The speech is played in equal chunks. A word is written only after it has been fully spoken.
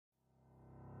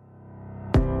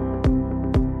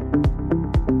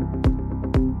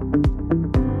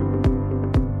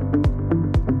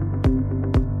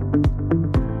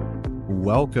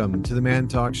welcome to the Man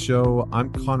Talk Show.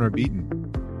 I'm Connor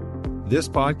Beaton. This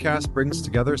podcast brings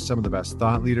together some of the best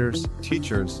thought leaders,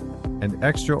 teachers, and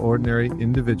extraordinary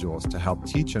individuals to help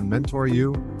teach and mentor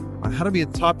you on how to be a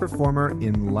top performer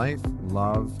in life,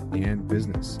 love, and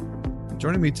business.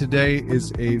 Joining me today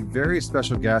is a very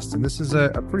special guest, and this is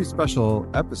a pretty special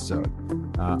episode.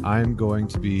 I'm going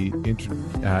to be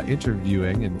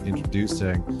interviewing and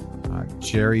introducing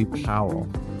Jerry Powell.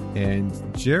 And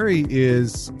Jerry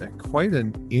is quite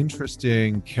an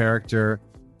interesting character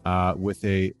with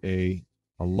a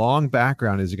long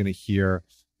background, as you're going to hear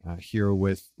here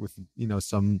with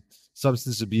some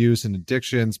substance abuse and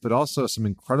addictions, but also some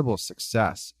incredible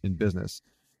success in business.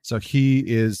 So he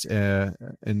is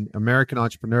an American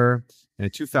entrepreneur, and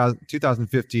in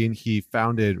 2015 he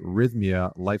founded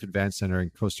Rhythmia Life Advance Center in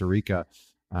Costa Rica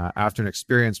after an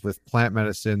experience with plant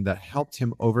medicine that helped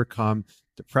him overcome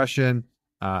depression,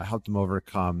 helped him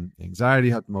overcome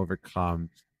anxiety, helped him overcome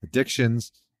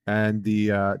addictions. And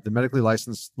the medically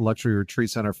licensed luxury retreat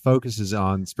center focuses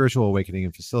on spiritual awakening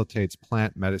and facilitates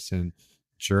plant medicine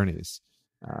journeys.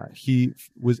 He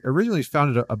was originally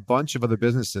founded a bunch of other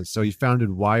businesses. So he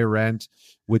founded Y Rent,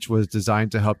 which was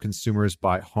designed to help consumers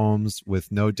buy homes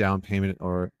with no down payment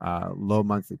or low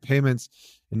monthly payments.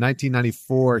 In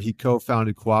 1994, he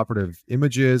co-founded Cooperative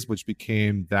Images, which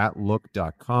became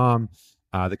thatlook.com.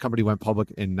 The company went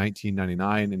public in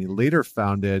 1999, and he later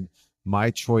founded My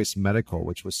Choice Medical,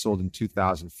 which was sold in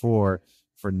 2004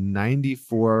 for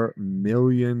 $94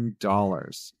 million.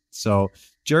 So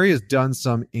Jerry has done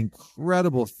some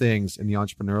incredible things in the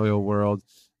entrepreneurial world.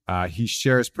 He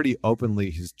shares pretty openly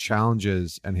his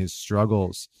challenges and his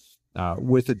struggles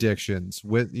with addictions,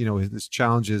 with his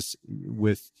challenges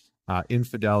with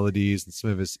infidelities and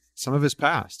some of his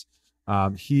past.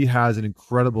 He has an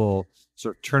incredible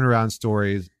sort of turnaround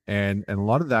stories, and a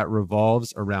lot of that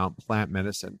revolves around plant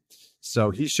medicine.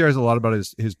 So he shares a lot about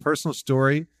his personal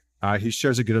story. He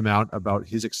shares a good amount about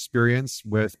his experience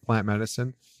with plant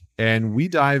medicine. And we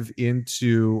dive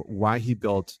into why he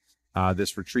built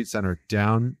this retreat center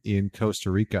down in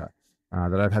Costa Rica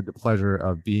that I've had the pleasure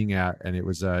of being at. And it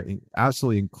was an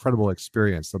absolutely incredible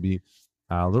experience. There'll be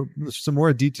some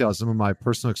more details, some of my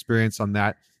personal experience on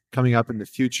that coming up in the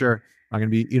future. I'm going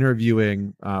to be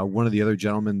interviewing one of the other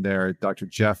gentlemen there, Dr.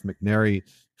 Jeff McNary,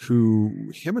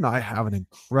 him and I have an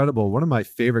incredible, one of my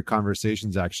favorite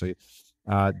conversations, actually.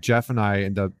 Jeff and I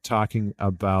end up talking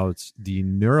about the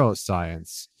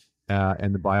neuroscience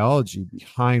and the biology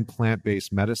behind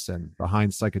plant-based medicine,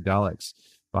 behind psychedelics,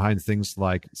 behind things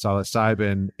like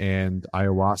psilocybin and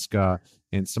ayahuasca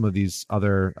and some of these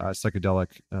other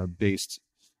psychedelic-based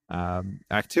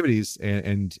activities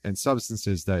and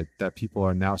substances that people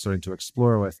are now starting to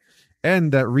explore with,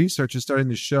 and that research is starting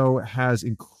to show has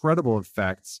incredible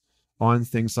effects on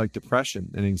things like depression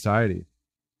and anxiety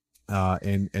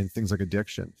and things like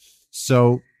addiction.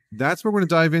 So that's what we're going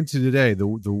to dive into today, the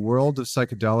world of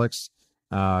psychedelics.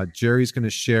 Jerry's going to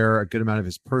share a good amount of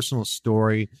his personal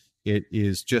story. It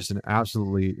is just an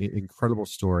absolutely incredible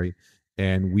story.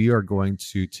 And we are going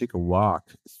to take a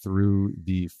walk through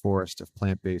the forest of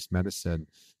plant-based medicine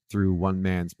through one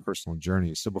man's personal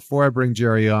journey. So before I bring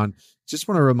Jerry on, just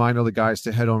want to remind all the guys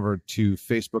to head over to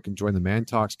Facebook and join the Man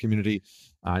Talks community.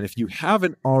 And if you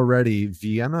haven't already,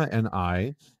 Vienna and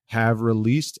I have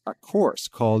released a course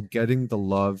called Getting the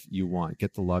Love You Want,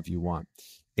 Get the Love You Want.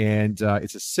 And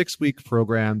it's a 6-week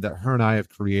program that her and I have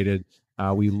created.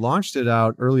 We launched it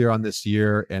out earlier on this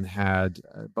year and had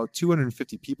about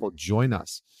 250 people join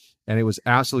us. And it was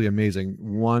absolutely amazing.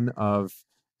 One of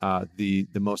the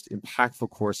most impactful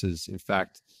courses, in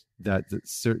fact, that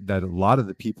a lot of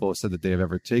the people said that they have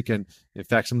ever taken. In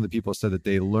fact, some of the people said that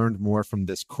they learned more from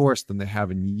this course than they have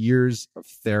in years of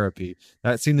therapy.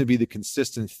 That seemed to be the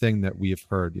consistent thing that we have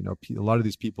heard. A lot of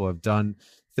these people have done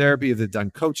therapy, they've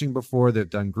done coaching before, they've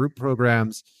done group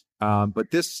programs. But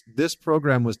this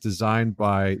program was designed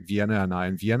by Vienna and I,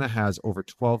 and Vienna has over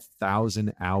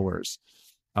 12,000 hours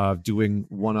of doing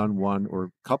one-on-one or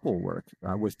couple work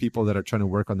with people that are trying to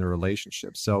work on their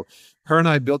relationships. So her and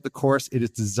I built the course. It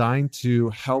is designed to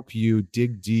help you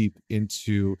dig deep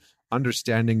into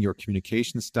understanding your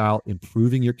communication style,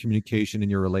 improving your communication in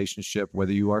your relationship,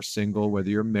 whether you are single, whether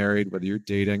you're married, whether you're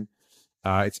dating.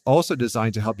 It's also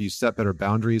designed to help you set better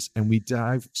boundaries, and we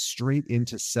dive straight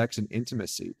into sex and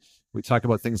intimacy. We talk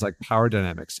about things like power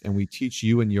dynamics, and we teach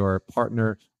you and your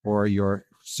partner or your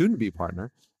soon-to-be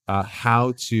partner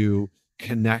how to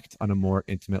connect on a more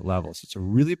intimate level. So it's a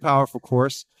really powerful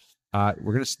course.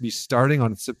 We're going to be starting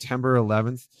on September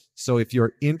 11th. So if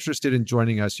you're interested in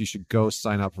joining us, you should go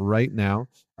sign up right now.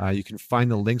 You can find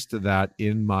the links to that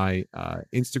in my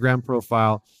Instagram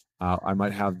profile. I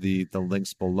might have the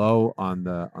links below on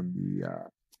the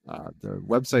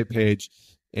website page,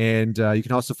 and you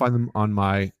can also find them on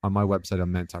my website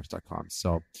on mentalks.com.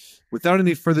 So, without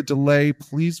any further delay,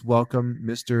 please welcome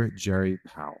Mr. Jerry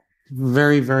Powell.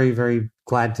 Very, very, very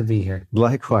glad to be here.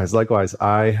 Likewise.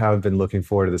 I have been looking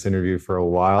forward to this interview for a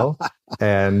while,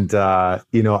 and I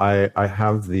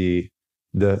have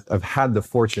I've had the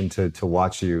fortune to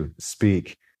watch you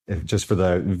speak. Just for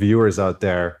the viewers out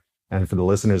there and for the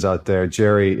listeners out there,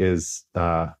 Jerry is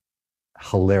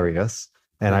hilarious.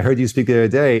 And I heard you speak the other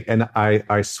day, and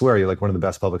I swear you're like one of the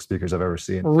best public speakers I've ever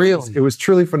seen. Really? It was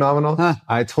truly phenomenal. Huh.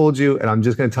 I told you, and I'm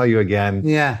just going to tell you again,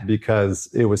 because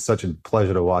it was such a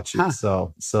pleasure to watch you. Huh.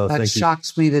 So that thank you.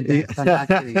 Shocks me to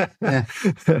death. Yeah.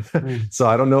 So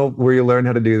I don't know where you learned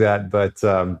how to do that, but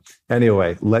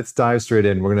anyway, let's dive straight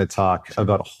in. We're going to talk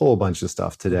about a whole bunch of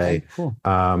stuff today. Okay, cool.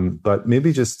 But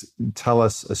maybe just tell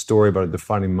us a story about a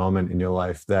defining moment in your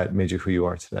life that made you who you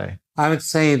are today. I would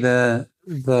say the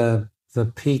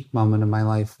peak moment of my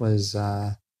life was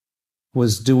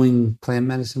doing plant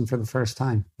medicine for the first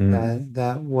time.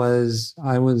 I was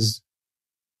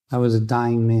a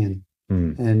dying man,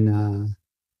 and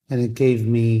it gave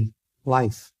me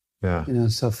life. Yeah.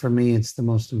 So for me, it's the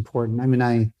most important. I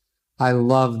mean, I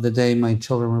love the day my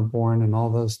children were born and all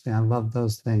those things. I love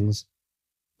those things,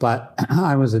 but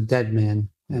I was a dead man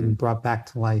and brought back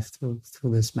to life through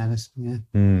this medicine.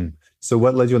 Yeah. So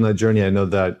what led you on that journey? I know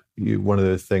that one of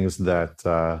the things that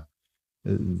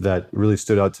really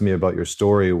stood out to me about your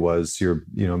story was your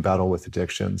battle with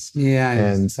addictions. Yeah,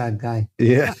 I was a sad guy.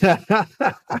 Yeah.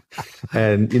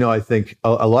 And I think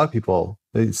a lot of people,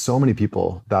 so many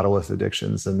people battle with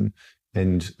addictions and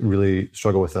really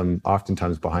struggle with them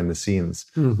oftentimes behind the scenes.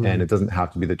 Mm-hmm. And it doesn't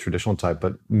have to be the traditional type,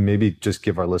 but maybe just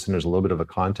give our listeners a little bit of a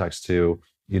context to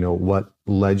what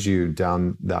led you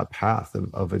down that path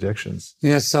of addictions.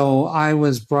 Yeah, so I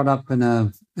was brought up in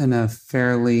a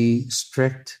fairly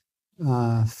strict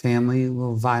family, a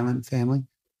little violent family.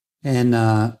 And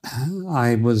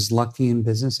I was lucky in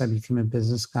business. I became a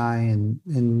business guy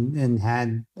and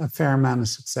had a fair amount of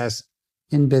success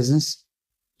in business.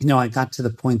 I got to the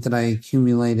point that I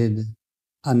accumulated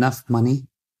enough money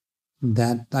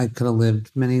that I could have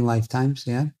lived many lifetimes,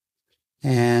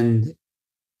 and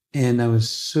I was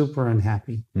super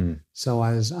unhappy. So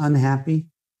I was unhappy.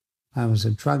 I was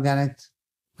a drug addict.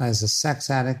 I was a sex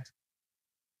addict.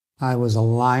 I was a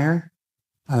liar.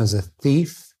 I was a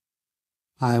thief.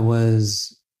 I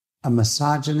was a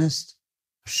misogynist,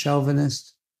 a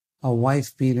chauvinist, a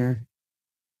wife beater.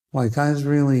 Like, I was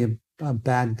really a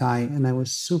bad guy, and I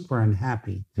was super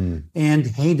unhappy and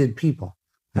hated people.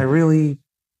 I really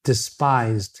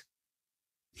despised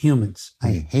humans.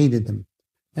 I hated them.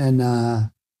 And I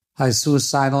was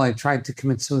suicidal. I tried to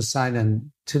commit suicide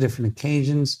on 2 different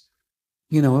occasions.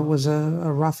 It was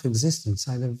a rough existence.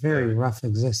 I had a very rough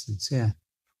existence. Yeah.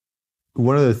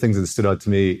 One of the things that stood out to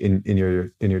me in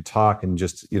your talk, and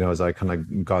just as I kind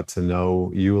of got to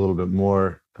know you a little bit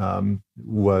more,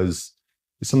 was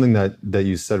something that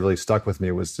you said really stuck with me.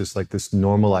 It was just like this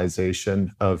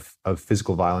normalization of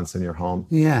physical violence in your home.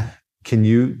 Yeah. Can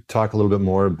you talk a little bit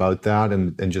more about that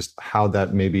and just how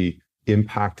that maybe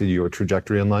impacted your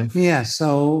trajectory in life? Yeah.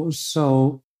 So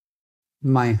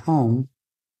my home,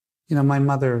 my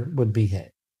mother would be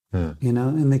hit,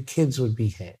 and the kids would be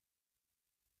hit.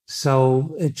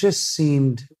 So it just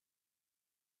seemed,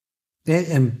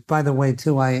 and by the way,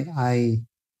 too, I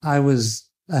was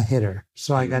a hitter.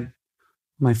 So I got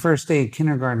my first day at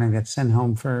kindergarten, I got sent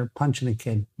home for punching a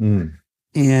kid.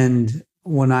 And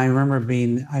when I remember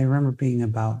being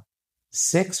about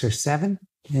 6 or 7,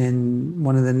 and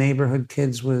one of the neighborhood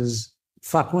kids was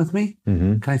fucking with me.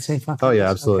 Mm-hmm. Can I say fucking? Oh yeah,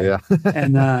 absolutely.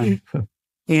 Okay. Yeah.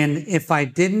 And if I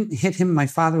didn't hit him, my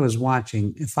father was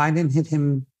watching. If I didn't hit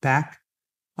him back,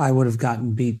 I would have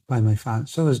gotten beat by my father.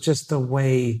 So it was just the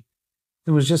way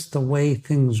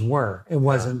things were. It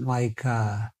wasn't like,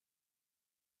 it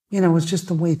was just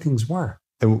the way things were.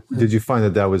 And did you find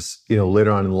that was,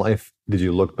 later on in life, did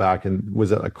you look back and was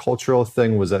that a cultural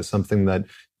thing? Was that something that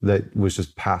was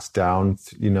just passed down,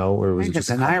 or was it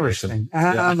just an Irish thing?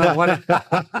 I don't know what.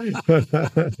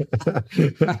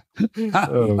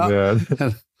 Oh man,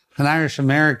 an Irish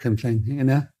American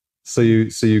thing, So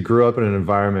you grew up in an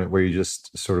environment where you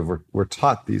just sort of were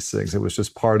taught these things. It was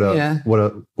just part of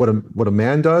what a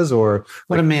man does, or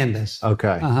what a man does.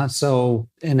 Okay. So,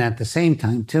 and at the same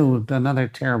time too, another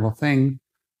terrible thing,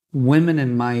 women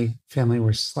in my family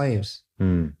were slaves.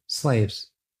 Slaves,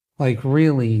 like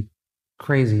really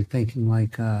crazy thinking,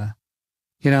 like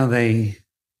they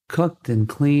cooked and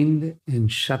cleaned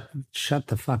and shut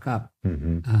the fuck up.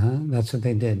 Mm-hmm. That's what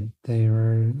they did. They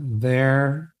were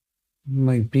there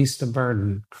like beast of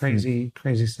burden, crazy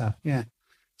stuff. Yeah.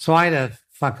 So I had a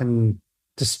fucking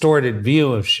distorted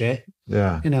view of shit.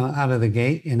 Yeah. Out of the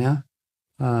gate.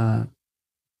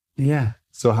 Yeah.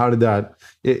 So how did that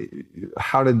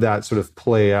sort of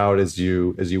play out as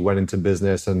you went into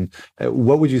business, and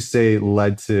what would you say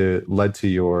led to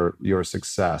your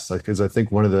success? Because I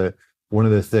think one of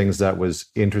the things that was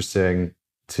interesting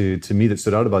to me that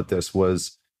stood out about this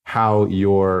was how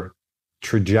your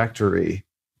trajectory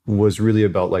was really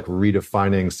about like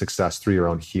redefining success through your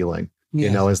own healing.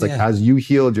 Yes, it's like as you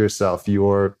healed yourself,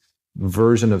 your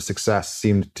version of success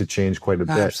seemed to change quite a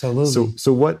bit. Absolutely.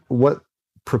 So what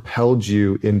propelled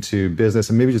you into business,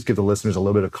 and maybe just give the listeners a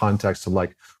little bit of context to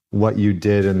like what you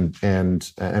did and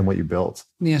what you built.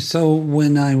 Yeah. So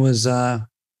when I was a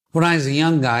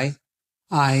young guy,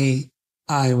 I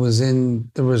was in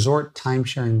the resort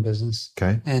timesharing business.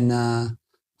 Okay. And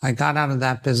I got out of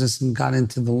that business and got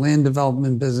into the land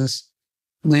development business,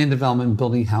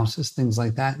 building houses, things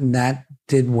like that. And that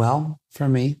did well for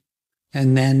me.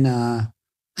 And then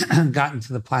got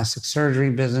into the plastic surgery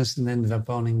business and ended up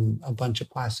owning a bunch of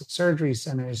plastic surgery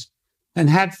centers and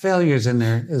had failures in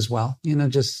there as well,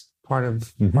 just part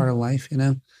of life,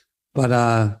 but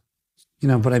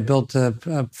I built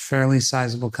a fairly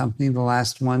sizable company, the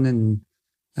last one, and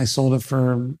I sold it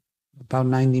for about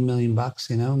 $90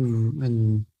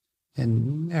 million,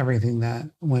 and everything that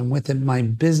went with it. My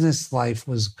business life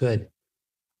was good.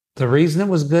 The reason it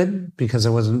was good, because I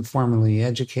wasn't formally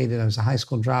educated, I was a high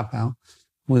school dropout,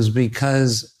 was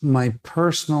because my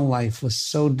personal life was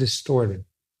so distorted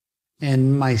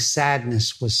and my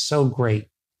sadness was so great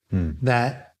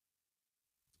that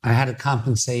I had to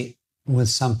compensate with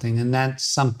something. And that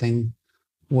something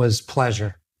was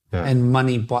pleasure, and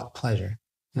money bought pleasure.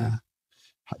 Yeah.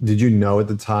 Did you know at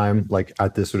the time, like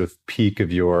at this sort of peak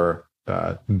of your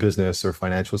business or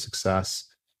financial success,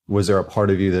 was there a part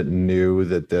of you that knew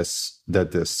that this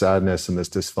sadness and this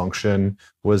dysfunction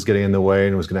was getting in the way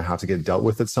and was going to have to get dealt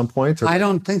with at some point? Or? I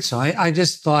don't think so. I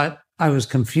just thought I was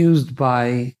confused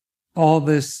by all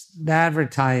this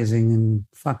advertising and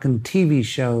fucking TV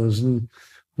shows and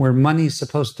where money's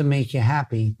supposed to make you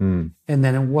happy. And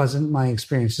then it wasn't my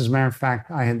experience. As a matter of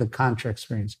fact, I had the contra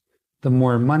experience. The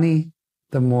more money,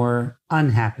 the more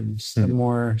unhappiness, the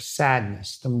more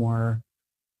sadness, the more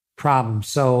problems.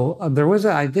 So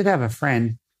I did have a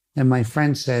friend, and my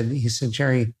friend said,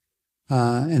 Jerry,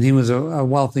 and he was a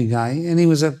wealthy guy, and he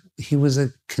was a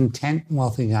content,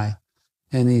 wealthy guy.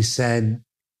 And he said,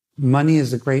 money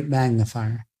is a great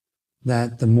magnifier,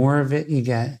 that the more of it you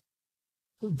get,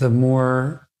 the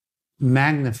more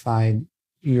magnified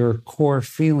your core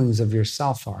feelings of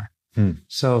yourself are.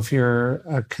 So if you're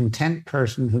a content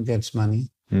person who gets money,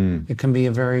 it can be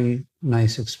a very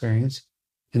nice experience.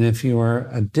 And if you are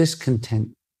a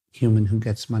discontent human who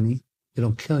gets money,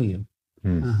 it'll kill you.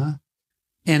 And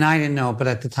I didn't know, but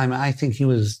at the time, I think he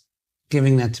was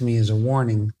giving that to me as a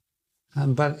warning.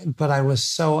 But I was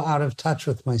so out of touch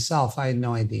with myself, I had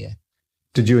no idea.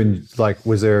 Did you,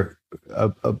 was there a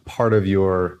part of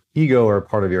your ego or a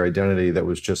part of your identity that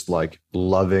was just like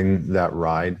loving that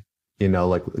ride?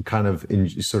 Kind of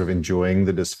sort of enjoying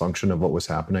the dysfunction of what was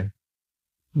happening?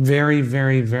 Very,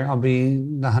 very, very, I'll be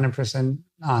 100%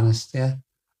 honest. Yeah.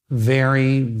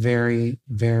 Very, very,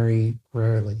 very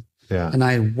rarely. Yeah. And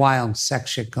I had wild sex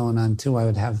shit going on too. I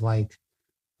would have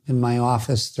in my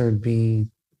office, there'd be,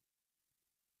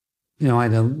 I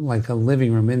had a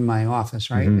living room in my office,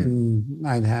 right? And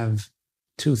I'd have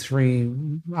 2, 3,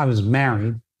 I was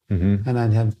married, and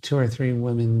I'd have 2 or 3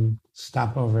 women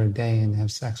stop over a day and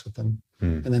have sex with them,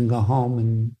 and then go home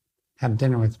and have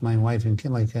dinner with my wife and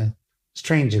kid, like a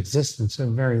strange existence, a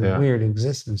very weird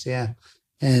existence. Yeah.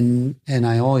 And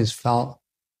I always felt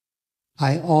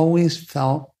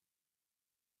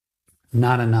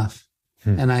not enough.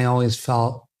 And I always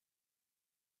felt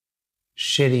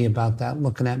shitty about that,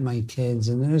 looking at my kids.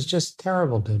 And it was just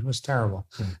terrible, dude. It was terrible.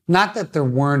 Not that there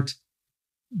weren't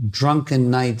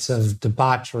drunken nights of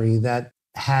debauchery that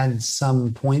had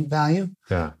some point value,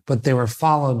 but they were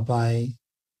followed by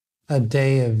a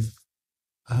day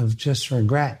of just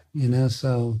regret,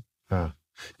 so.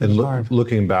 And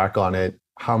looking back on it,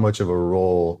 how much of a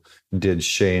role did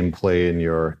shame play in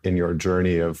your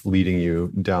journey of leading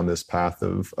you down this path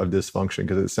of dysfunction?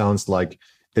 Because it sounds like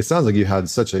you had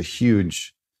such a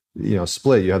huge,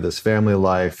 split. You have this family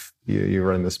life, you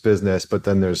run this business, but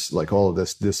then there's all of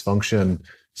this dysfunction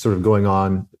sort of going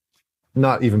on,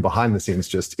 not even behind the scenes,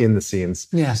 just in the scenes.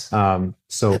 Yes.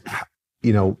 So,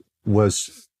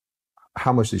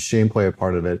 how much did shame play a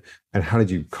part of it, and how did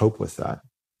you cope with that?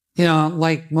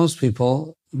 Like most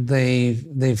people,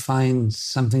 they find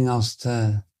something else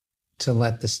to to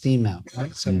let the steam out.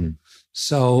 Right?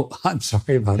 So I'm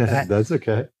sorry about that. That's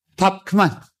okay. Pup, come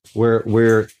on.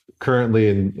 We're currently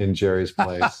in Jerry's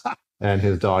place, and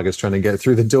his dog is trying to get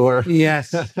through the door.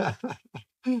 Yes.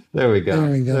 There we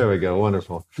go. There we go.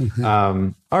 Wonderful.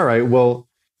 All right. Well,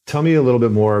 tell me a little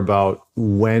bit more about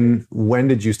when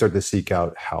did you start to seek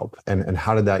out help, and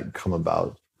how did that come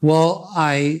about? Well,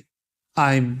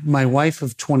 my wife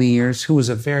of 20 years, who was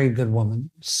a very good woman,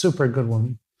 super good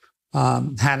woman,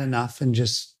 had enough and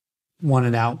just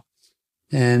wanted out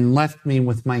and left me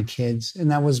with my kids.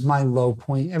 And that was my low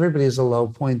point. Everybody has a low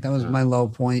point. That was my low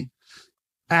point.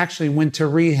 I actually went to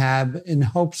rehab in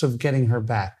hopes of getting her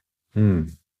back.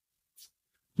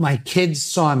 My kids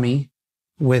saw me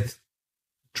with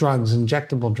drugs,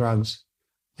 injectable drugs.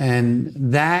 And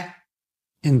that,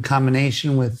 in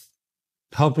combination with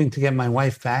hoping to get my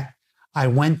wife back, I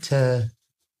went to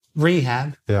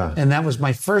rehab. Yeah. And that was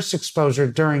my first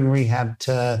exposure during rehab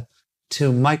to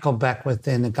Michael Beckwith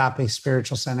in Agape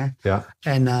Spiritual Center. Yeah.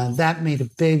 And that made a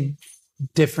big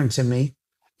difference in me.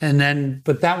 And then,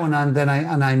 but that went on, then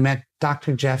I met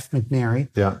Dr. Jeff McNary,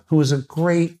 who was a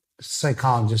great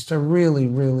psychologist, a really,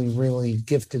 really, really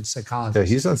gifted psychologist. Yeah,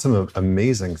 he's done some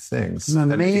amazing things.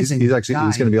 An amazing he's going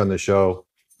to be on the show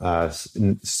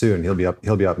soon.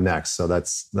 He'll be up next. So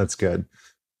that's good.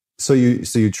 So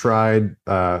you tried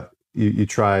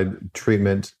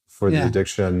treatment for the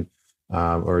addiction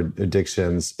or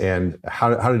addictions, and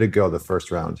how did it go the first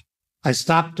round? I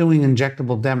stopped doing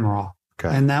injectable Demerol,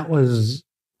 and that was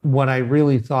what I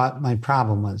really thought my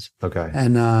problem was. Okay,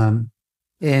 and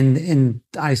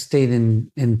I stayed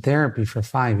in therapy for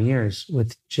 5 years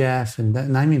with Jeff, and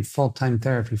I mean full-time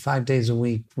therapy, 5 days a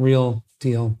week, real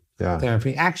deal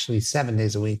therapy. Actually, 7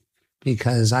 days a week,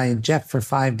 because I had Jeff for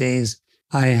 5 days.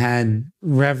 I had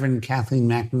Reverend Kathleen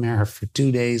McNamara for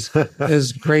 2 days. It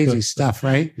was crazy stuff,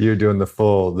 right? You're doing the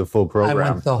full program.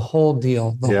 I went the whole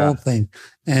deal, whole thing,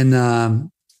 and I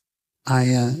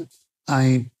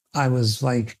was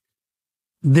like,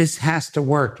 this has to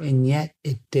work, and yet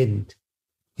it didn't.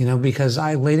 Because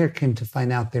I later came to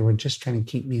find out they were just trying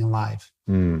to keep me alive.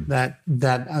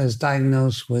 That I was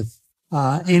diagnosed with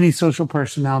antisocial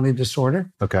personality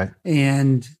disorder,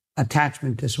 and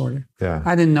attachment disorder. Yeah,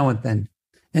 I didn't know it then.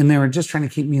 And they were just trying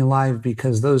to keep me alive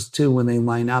because those two, when they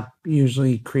line up,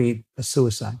 usually create a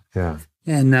suicide. Yeah.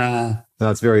 And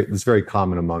it's very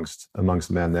common amongst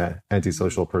men, that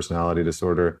antisocial personality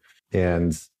disorder.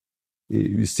 And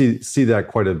you see that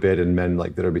quite a bit in men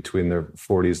that are between their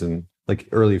 40s and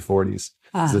early 40s.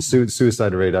 The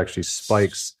suicide rate actually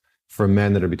spikes for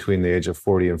men that are between the age of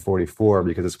 40 and 44,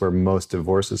 because it's where most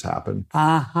divorces happen.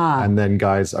 And then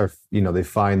guys are, they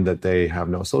find that they have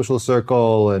no social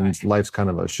circle, and life's kind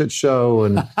of a shit show,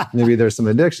 and maybe there's some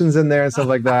addictions in there and stuff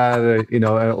like that, or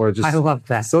just I love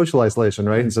that. Social isolation,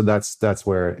 right? And so that's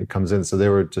where it comes in. So they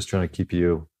were just trying to keep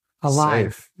you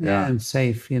alive. Safe. And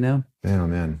safe, Oh,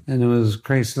 man. And it was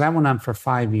crazy. So that went on for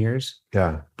 5 years.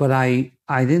 Yeah. But I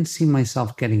didn't see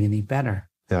myself getting any better.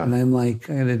 Yeah. And I'm like,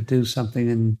 I got to do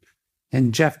something.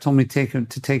 And Jeff told me to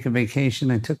take a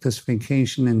vacation. I took this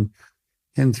vacation,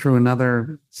 and through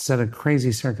another set of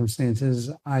crazy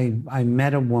circumstances, I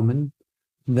met a woman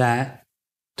that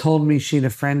told me she had a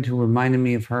friend who reminded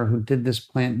me of her, who did this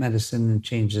plant medicine and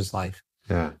changed his life.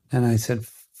 Yeah. And I said,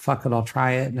 fuck it, I'll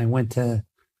try it. And I went to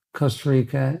Costa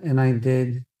Rica, and I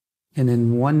did. And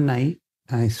in one night,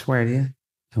 I swear to you,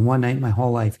 in one night, my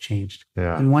whole life changed.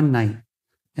 Yeah. In one night.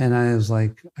 And I was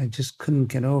like, I just couldn't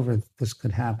get over that this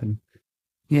could happen.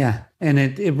 Yeah. And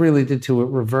it really did too. It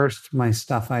reversed my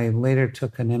stuff. I later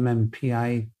took an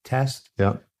MMPI test.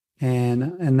 Yeah.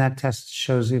 And that test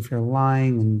shows you if you're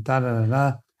lying and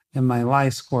da-da-da-da. And my lie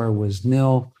score was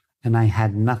 0, and I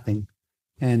had nothing.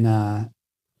 And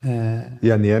and the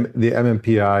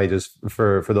MMPI, just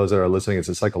for those that are listening, it's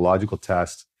a psychological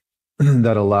test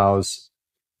that allows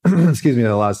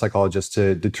psychologists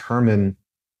to determine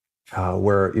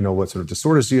where, what sort of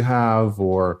disorders you have,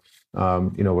 or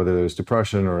whether there's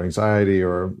depression or anxiety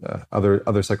or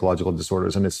other psychological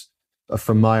disorders. And it's,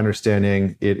 from my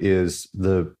understanding, it is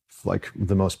the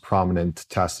most prominent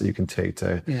test that you can take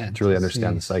to really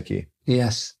understand the psyche.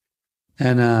 Yes.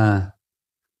 And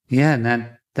and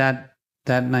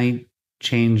that night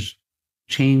changed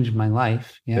my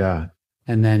life. Yeah.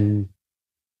 And then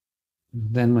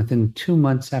within 2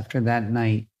 months after that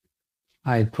night,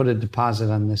 I put a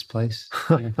deposit on this place.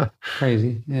 Yeah.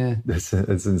 Crazy. Yeah. It's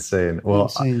insane. Well,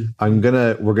 Insane.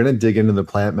 we're gonna dig into the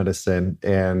plant medicine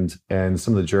and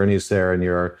some of the journeys there and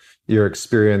your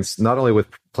experience, not only with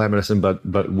plant medicine,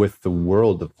 but with the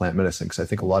world of plant medicine. Because I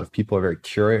think a lot of people are very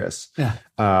curious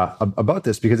about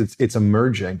this because it's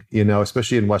emerging,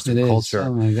 especially in Western culture.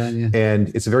 Oh my God, yeah. And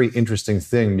it's a very interesting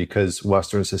thing because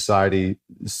Western society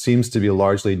seems to be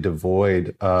largely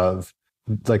devoid of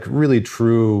like really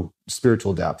true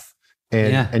spiritual depth.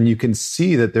 And you can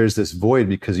see that there's this void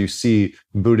because you see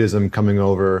Buddhism coming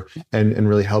over and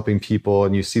really helping people.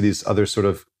 And you see these other sort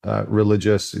of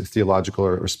religious, theological,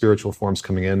 or spiritual forms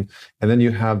coming in. And then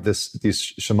you have these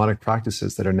shamanic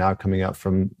practices that are now coming out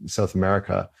from South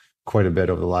America quite a bit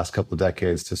over the last couple of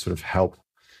decades to sort of help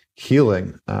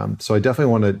healing. So I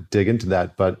definitely want to dig into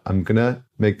that, but I'm going to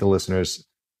make the listeners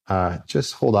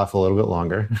just hold off a little bit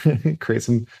longer, create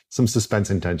some suspense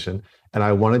and tension. And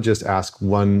I want to just ask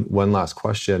one last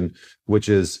question, which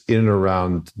is in and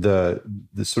around the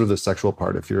sort of the sexual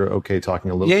part, if you're okay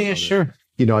talking a little bit. Yeah, sure.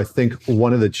 I think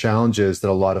one of the challenges that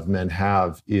a lot of men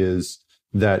have is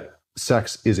that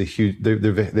sex is a huge,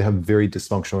 they have very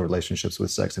dysfunctional relationships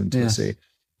with sex and intimacy.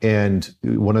 Yeah. And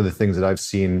one of the things that I've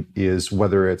seen is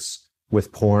whether it's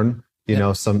with porn,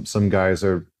 some guys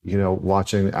are,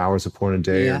 watching hours of porn a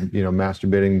day and,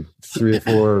 masturbating 3 or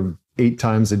 4, 8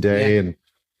 times a day and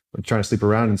trying to sleep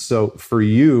around. And so for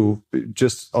you,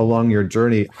 just along your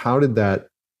journey, how did that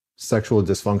sexual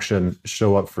dysfunction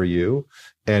show up for you?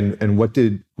 And what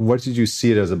did you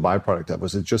see it as a byproduct of?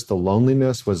 Was it just the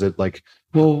loneliness? Was it like...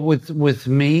 Well, with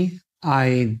me,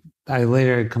 I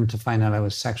later had come to find out I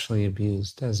was sexually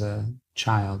abused as a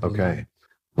child. Okay.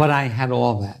 But I had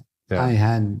all that. Yeah. I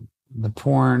had the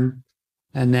porn,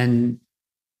 and then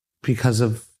because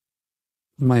of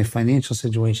my financial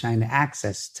situation, I had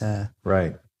access to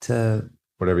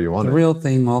whatever you wanted. The real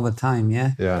thing all the time.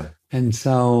 Yeah. Yeah. And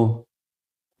so,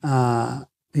 I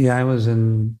was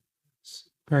in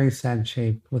very sad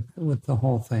shape with the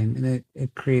whole thing, and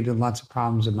it created lots of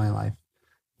problems in my life.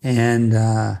 And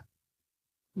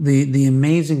the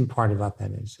amazing part about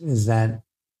that is that,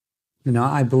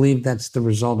 I believe that's the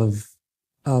result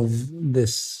of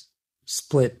this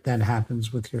split that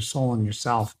happens with your soul and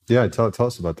yourself. Yeah, tell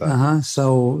us about that.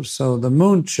 So the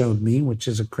moon showed me, which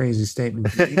is a crazy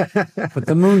statement to me, but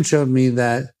the moon showed me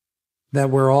that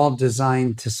we're all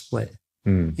designed to split.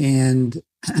 And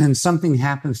something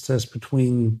happens to us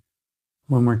between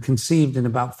when we're conceived and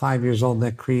about 5 years old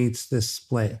that creates this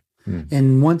split.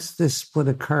 And once this split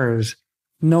occurs,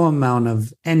 no amount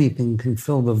of anything can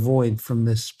fill the void from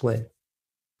this split.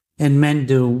 And men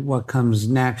do what comes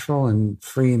natural and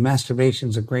free.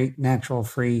 Masturbation's a great natural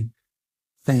free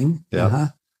thing. Yeah.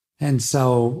 And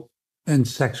so, and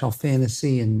sexual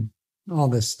fantasy and all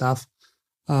this stuff,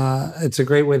 it's a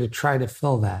great way to try to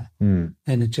fill that. And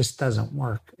it just doesn't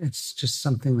work. It's just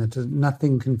something that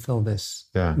nothing can fill this.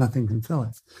 Yeah. Nothing can fill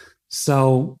it.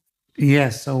 So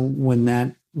when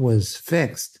that was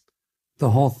fixed, the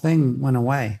whole thing went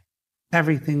away.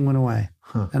 Everything went away.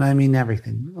 And I mean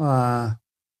everything.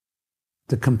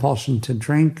 The compulsion to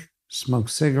drink, smoke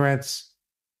cigarettes,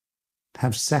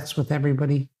 have sex with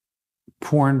everybody,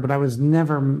 porn, but I was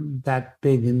never that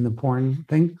big in the porn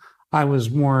thing. I was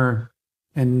more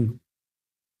into,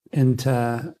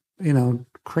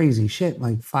 crazy shit,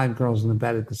 like 5 girls in the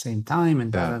bed at the same time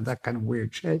and that kind of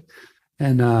weird shit.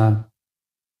 And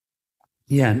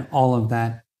and all of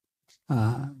that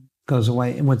goes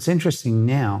away. And what's interesting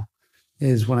now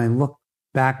is when I look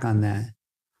back on that,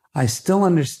 I still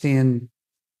understand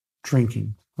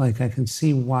drinking. Like I can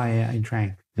see why I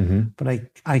drank, but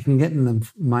I can get in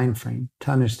the mind frame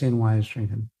to understand why I was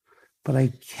drinking, but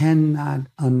I cannot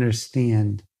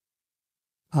understand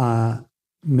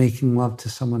making love to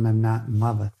someone I'm not in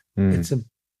love with.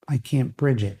 I can't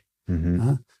bridge it.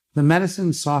 The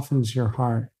medicine softens your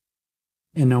heart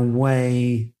in a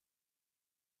way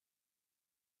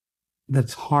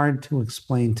that's hard to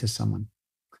explain to someone.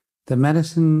 The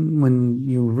medicine, when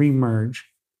you remerge,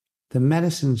 the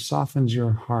medicine softens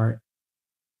your heart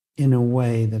in a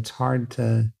way that's hard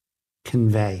to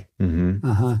convey.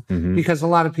 Because a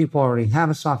lot of people already have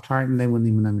a soft heart and they wouldn't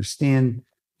even understand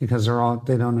because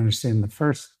they don't understand the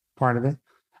first part of it.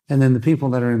 And then the people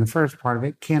that are in the first part of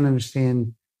it can't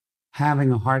understand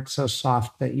having a heart so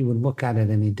soft that you would look at it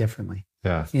any differently.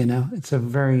 Yeah. It's a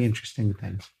very interesting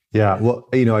thing. Yeah. Well,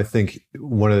 I think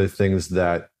one of the things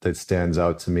that stands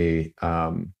out to me,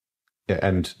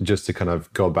 and just to kind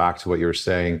of go back to what you were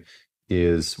saying,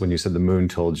 is when you said the moon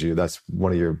told you, that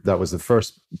was the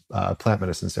first plant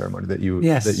medicine ceremony that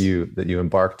you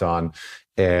embarked on.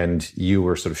 and you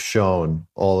were sort of shown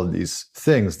all of these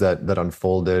things that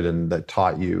unfolded and that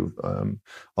taught you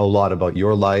a lot about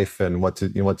your life and what to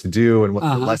do and what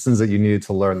the lessons that you needed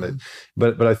to learn. That,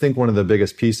 but I think one of the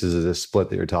biggest pieces is this split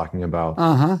that you're talking about.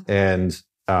 And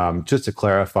just to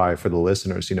clarify for the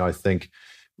listeners, I think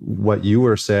what you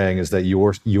were saying is that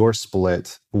your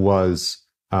split was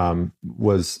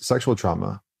sexual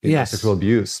trauma, sexual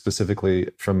abuse, specifically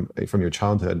from your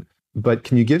childhood. But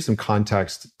can you give some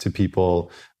context to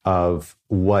people of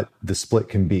what the split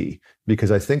can be?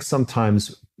 Because I think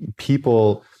sometimes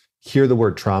people hear the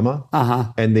word trauma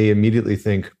and they immediately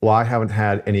think, well, I haven't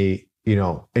had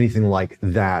anything like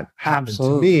that happen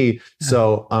to me.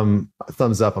 So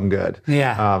thumbs up, I'm good.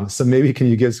 Yeah. So maybe can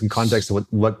you give some context to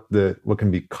what the split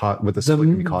can be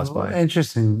caused by?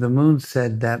 Interesting. The Moon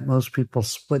said that most people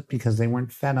split because they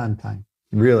weren't fed on time.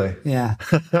 Really? Yeah.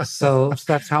 So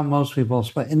that's how most people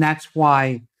split. And that's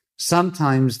why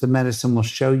sometimes the medicine will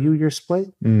show you your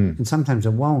split and sometimes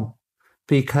it won't.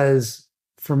 Because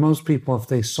for most people, if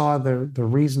they saw the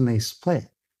reason they split,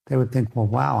 they would think, well,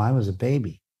 wow, I was a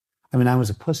baby. I mean, I was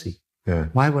a pussy. Yeah.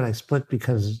 Why would I split?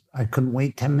 Because I couldn't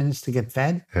wait 10 minutes to get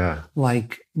fed? Yeah.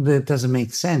 Like, that doesn't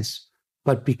make sense.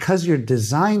 But because you're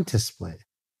designed to split,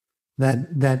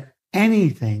 that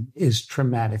anything is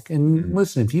traumatic. And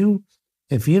listen, if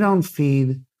you don't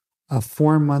feed a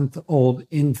 4-month-old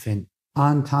infant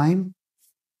on time,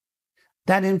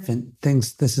 that infant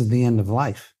thinks this is the end of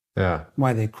life. Yeah.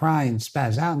 Why they cry and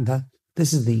spaz out and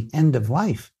this is the end of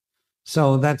life.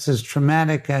 So that's as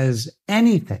traumatic as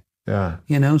anything. Yeah.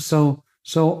 So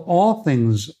all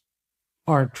things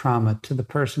are trauma to the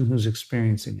person who's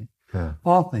experiencing it. Yeah.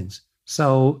 All things.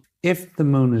 So if the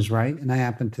Moon is right, and I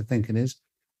happen to think it is,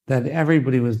 that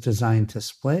everybody was designed to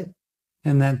split,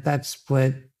 and that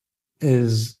split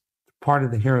is part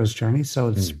of the hero's journey.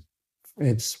 So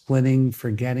it's splitting,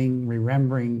 forgetting,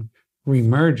 remembering,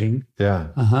 remerging. Yeah.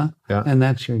 Yeah. And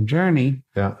that's your journey.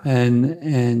 Yeah.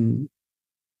 And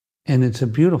it's a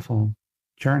beautiful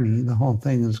journey. The whole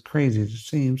thing is crazy as it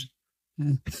seems.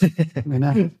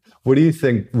 What do you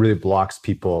think really blocks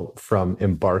people from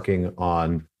embarking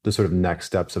on the sort of next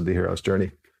steps of the hero's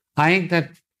journey? I think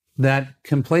that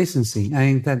complacency. I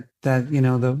think that I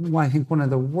think one of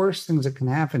the worst things that can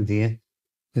happen to you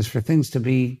is for things to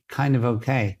be kind of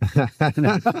okay.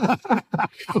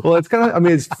 Well, it's kind of,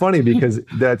 it's funny because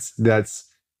that's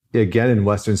again, in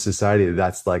Western society,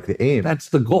 that's like the aim. That's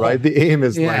the goal. Right? The aim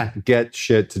is like get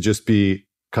shit to just be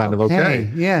kind of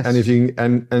okay. Yes. And if you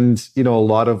and a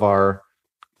lot of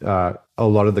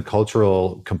the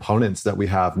cultural components that we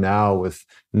have now with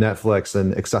Netflix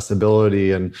and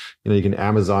accessibility, and you can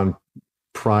Amazon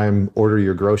Prime order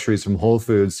your groceries from Whole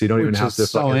Foods, so you don't even have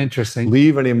to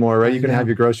leave anymore, right? You can have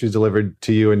your groceries delivered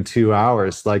to you in 2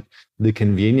 hours, like the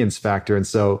convenience factor. And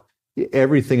so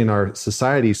everything in our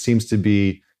society seems to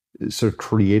be sort of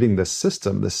creating this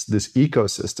system, this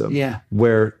ecosystem,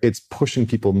 where it's pushing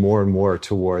people more and more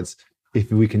towards,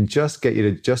 if we can just get you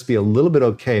to just be a little bit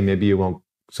okay, maybe you won't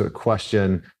sort of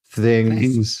question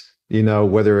things.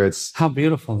 Whether it's how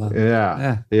beautiful though.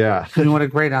 Yeah. And what a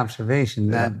great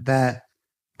observation that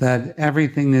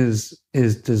everything is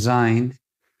designed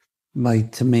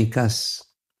like to make us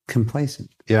complacent.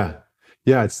 Yeah.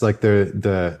 It's like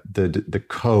the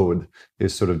code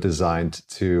is sort of designed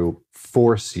to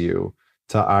force you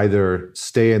to either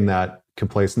stay in that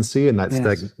complacency and that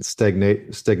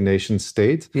stagnation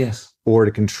state, or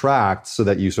to contract so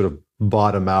that you sort of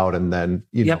bottom out and then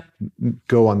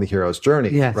go on the hero's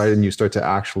journey, right? And you start to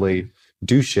actually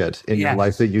do shit in your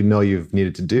life that you've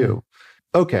needed to do.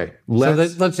 Okay,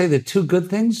 let's say the two good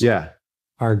things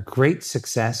are great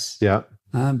success,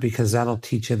 because that'll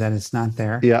teach you that it's not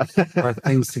there, or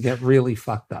things to get really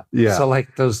fucked up. So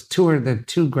like those two are the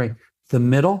two great. The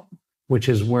middle, which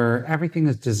is where everything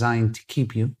is designed to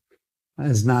keep you,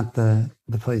 is not the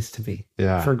place to be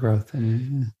for growth.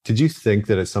 And did you think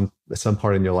that at some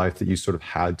part in your life that you sort of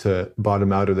had to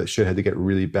bottom out, or that shit had to get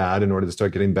really bad in order to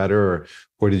start getting better,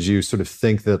 or did you sort of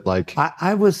think that like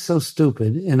I was so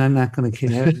stupid, and I'm not going to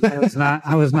kid you,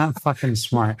 I was not fucking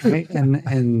smart, right?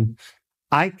 And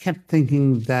I kept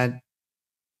thinking that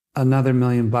another $1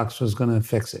 million was going to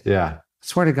fix it. Yeah,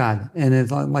 swear to God. And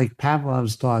it's like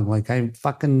Pavlov's dog. Like I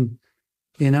fucking,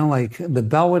 like the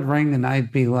bell would ring, and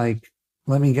I'd be like,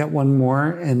 let me get one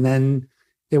more, and then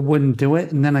it wouldn't do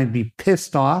it, and then I'd be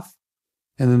pissed off,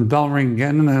 and then the bell ring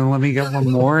again, and then let me get one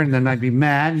more, and then I'd be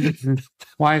mad.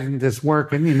 Why isn't this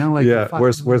working?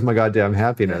 Where's my goddamn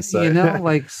happiness?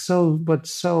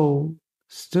 So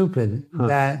stupid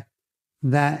that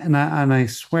and I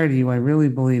swear to you, I really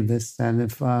believe this, that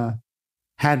if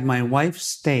had my wife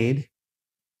stayed,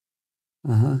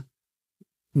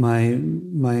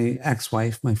 my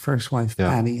ex-wife, my first wife,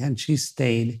 Patty, and she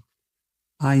stayed,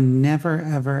 I never,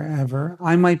 ever, ever,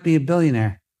 I might be a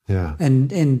billionaire. Yeah.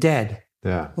 And dead.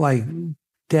 Yeah. Like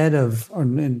dead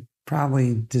and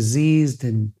probably diseased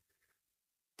and,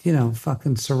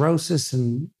 fucking cirrhosis.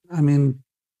 And I mean,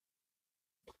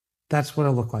 that's what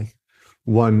it looked like.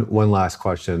 One last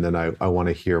question, then I want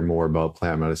to hear more about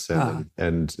plant medicine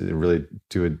and really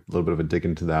do a little bit of a dig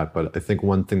into that. But I think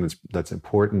one thing that's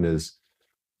important is,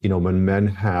 when men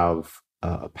have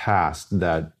a past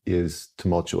that is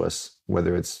tumultuous,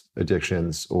 whether it's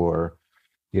addictions or,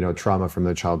 trauma from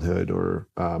their childhood or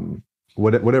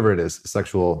whatever it is,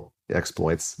 sexual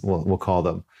exploits, we'll call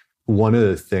them. One of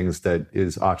the things that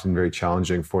is often very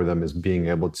challenging for them is being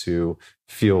able to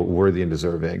feel worthy and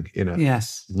deserving in a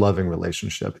loving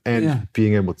relationship and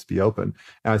being able to be open.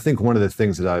 And I think one of the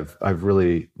things that I've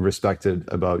really respected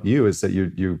about you is that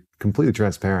you're completely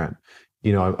transparent.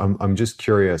 I'm just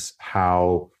curious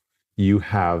how you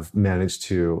have managed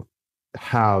to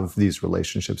have these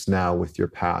relationships now with your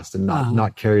past and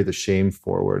not carry the shame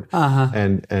forward,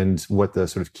 and what the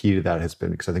sort of key to that has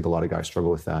been, because I think a lot of guys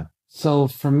struggle with that. So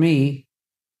for me,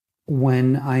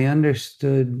 when I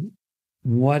understood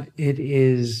what it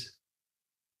is,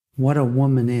 what a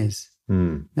woman is.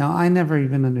 Now, I never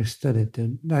even understood it,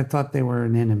 dude. I thought they were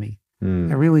an enemy. I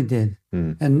really did.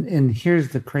 And here's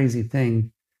the crazy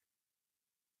thing.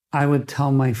 I would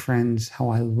tell my friends how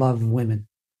I love women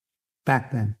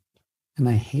back then, and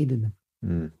I hated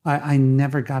them. I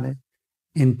never got it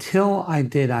until I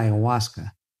did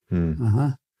ayahuasca.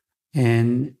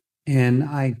 And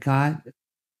I got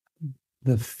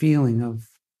the feeling of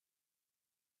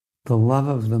the love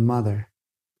of the mother.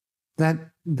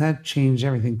 That changed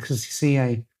everything. Because you see,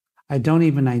 I don't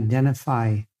even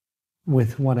identify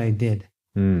with what I did.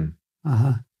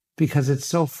 Because it's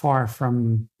so far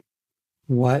from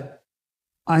what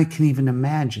I can even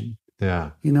imagine.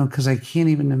 Yeah. Because I can't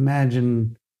even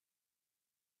imagine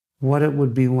what it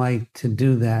would be like to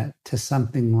do that to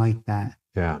something like that.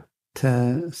 Yeah.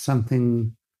 To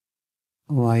something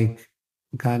like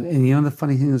God. And the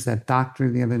funny thing is that doctor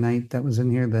the other night that was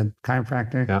in here, the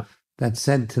chiropractor, that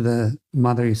said to the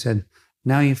mother, he said,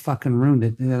 "Now you fucking ruined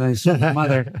it." And I said,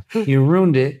 "Mother, you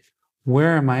ruined it.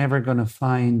 Where am I ever going to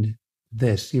find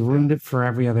this? You ruined it for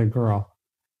every other girl."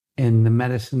 And the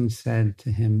medicine said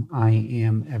to him, "I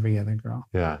am every other girl."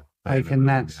 Yeah. And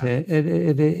that's it.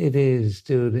 It is,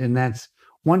 dude. And that's,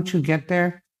 once you get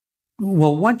there,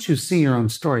 once you see your own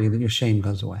story, then your shame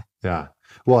goes away. Yeah.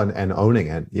 Well, and owning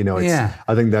it,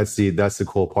 I think that's the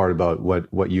cool part about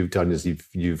what you've done is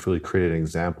you've really created an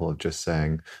example of just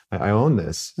saying, I own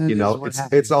this.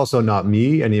 It's also not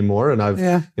me anymore. And I've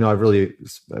really,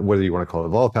 whether you want to call it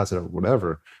evolve, pass it or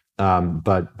whatever.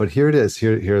 But here it is.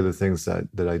 Here are the things that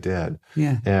I did.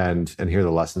 Yeah. And here are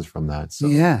the lessons from that. So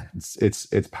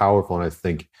it's powerful. And I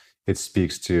think it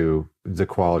speaks to the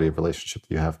quality of relationship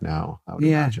that you have now. I would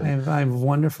imagine. I have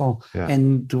wonderful. Yeah.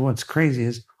 And what's crazy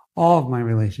is all of my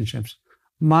relationships,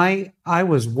 I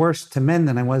was worse to men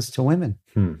than I was to women.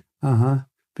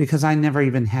 Because I never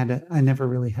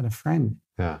really had a friend.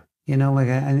 Yeah.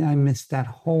 I missed that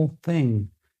whole thing.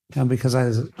 Because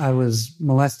I was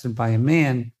molested by a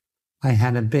man, I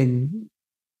had a big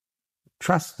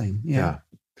trust thing. Yeah.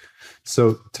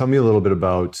 So tell me a little bit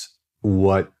about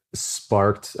what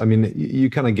sparked, you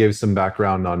kind of gave some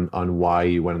background on why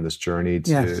you went on this journey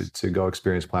to go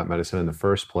experience plant medicine in the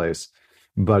first place.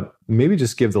 But maybe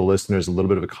just give the listeners a little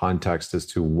bit of a context as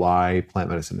to why plant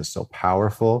medicine is so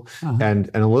powerful,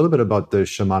 and a little bit about the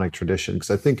shamanic tradition,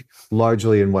 because I think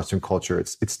largely in Western culture,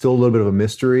 it's still a little bit of a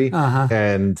mystery.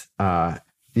 And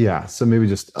so maybe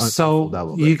just so that a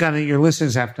little bit. Your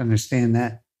listeners have to understand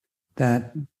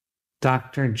that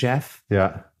Dr. Jeff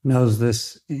knows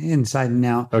this inside and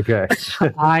out. Okay.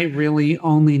 I really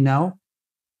only know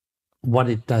what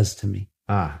it does to me.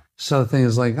 So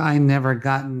things like I never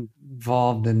gotten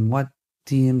involved in what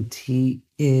DMT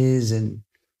is and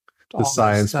the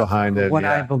science behind it, what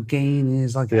ibogaine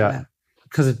is, that,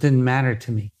 because it didn't matter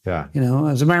to me. Yeah.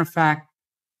 As a matter of fact,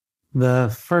 the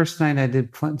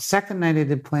second night I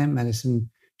did plant medicine,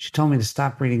 she told me to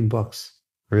stop reading books.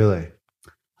 Really?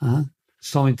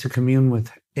 She told me to commune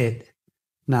with it,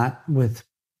 not with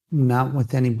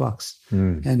any books.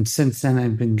 And since then,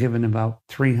 I've been given about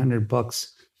 300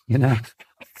 books.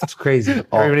 It's crazy.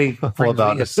 Everybody brings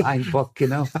me a signed book,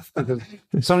 because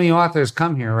so many authors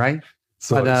come here, right?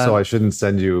 So I shouldn't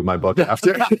send you my book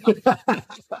after.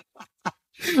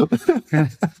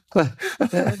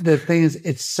 The thing is,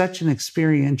 it's such an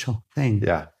experiential thing.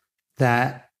 Yeah.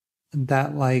 That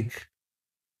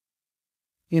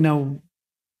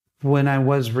when I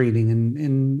was reading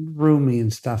in Rumi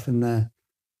and stuff, and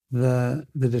the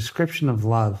description of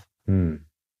love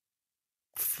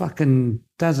fucking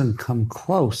doesn't come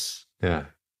close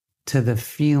to the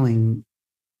feeling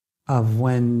of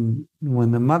when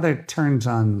the mother turns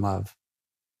on love.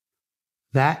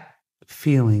 That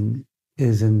feeling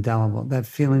is indelible. That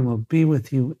feeling will be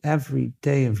with you every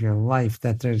day of your life.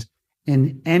 That there's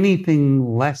in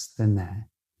anything less than that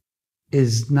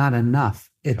is not enough.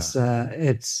 It's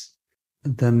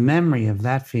the memory of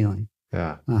that feeling.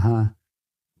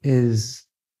 Is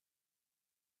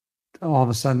all of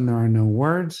a sudden there are no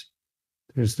words,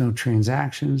 there's no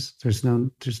transactions, there's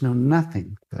no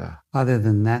nothing other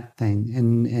than that thing.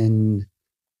 And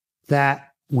that,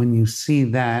 when you see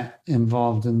that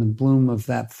involved in the bloom of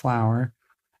that flower,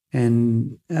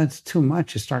 and that's too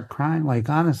much, you start crying. Like,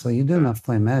 honestly, you do enough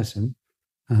plant medicine.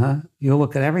 You'll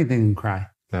look at everything and cry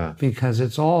because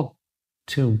it's all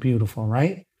too beautiful,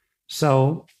 right?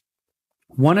 So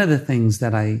one of the things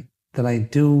that I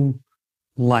do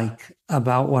like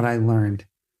about what I learned,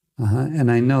 and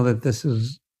I know that this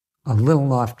is a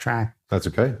little off track. That's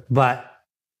okay. But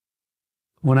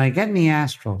when I get in the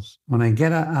astrals, when I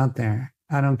get out there,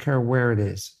 I don't care where it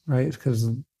is, right? Because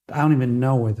I don't even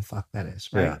know where the fuck that is,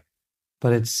 right?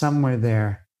 But it's somewhere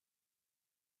there.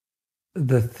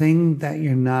 The thing that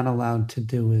you're not allowed to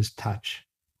do is touch.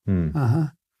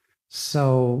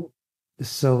 So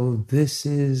this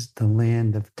is the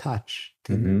land of touch,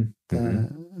 the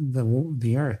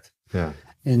earth.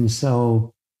 And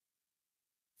so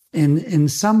in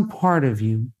some part of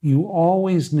you, you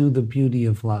always knew the beauty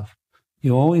of love.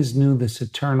 You always knew this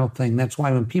eternal thing. That's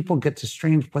why when people get to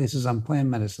strange places on plant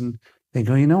medicine, they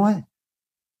go, you know what?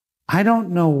 I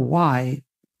don't know why,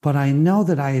 but I know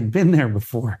that I had been there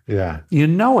before. You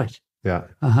know it.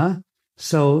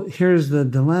 So here's the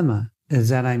dilemma, is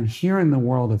that I'm here in the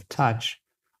world of touch,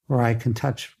 where I can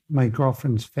touch my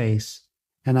girlfriend's face,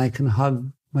 and I can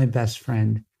hug my best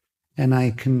friend, and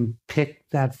I can pick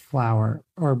that flower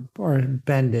or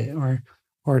bend it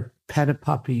or pet a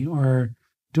puppy or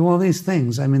do all these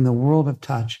things. I'm in the world of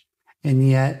touch. And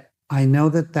yet I know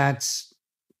that that's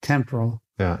temporal.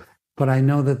 But I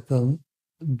know that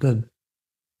the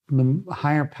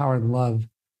higher powered love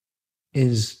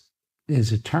is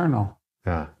eternal.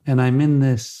 And I'm in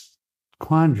this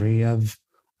quandary of,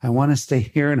 I want to stay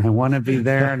here and I want to be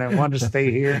there and I want to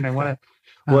stay here and I want to.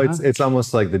 Well, it's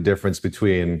almost like the difference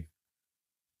between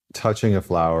touching a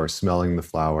flower, smelling the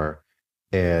flower,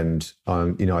 and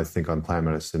I think on plant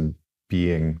medicine,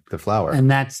 being the flower.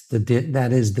 And that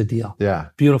is the deal.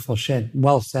 Beautiful shit.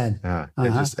 Well said.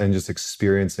 And just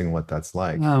experiencing what that's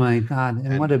like. Oh my God.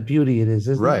 And what a beauty it is,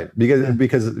 isn't it?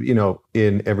 Because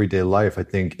in everyday life, I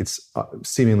think it's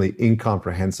seemingly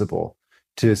incomprehensible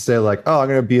to say like, oh, I'm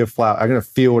going to be a flower. I'm going to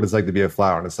feel what it's like to be a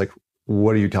flower. And it's like,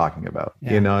 what are you talking about?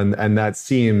 And that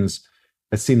seems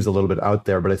a little bit out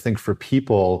there. But I think for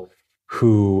people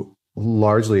who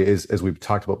largely, as we've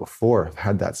talked about before, have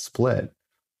had that split,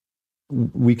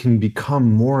 we can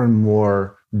become more and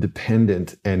more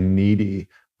dependent and needy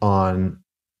on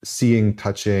seeing,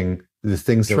 touching the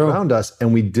things around us,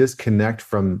 and we disconnect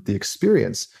from the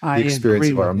experience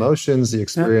of our emotions, the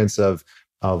experience of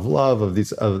love, of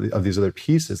these other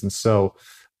pieces. And so,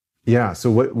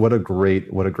 so what a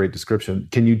great description.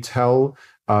 Can you tell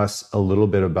us a little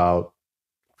bit about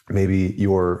maybe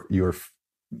your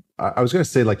I was going to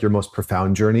say like your most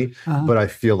profound journey, but I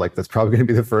feel like that's probably going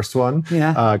to be the first one,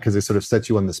 because it sort of sets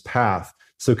you on this path.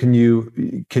 So can you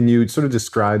sort of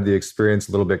describe the experience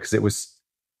a little bit? Because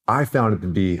I found it to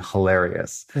be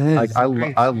hilarious. Like I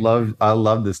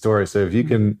love the story. So if you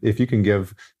can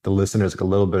give the listeners like a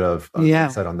little bit of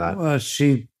insight on that. Well,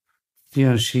 she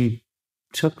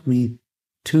took me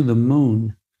to the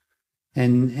moon,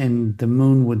 and the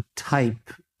moon would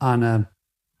type on a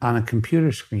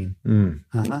computer screen.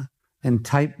 And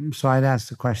type. So I'd ask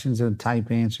the questions, and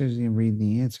type answers, and you read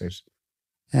the answers.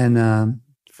 And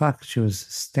she was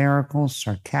hysterical,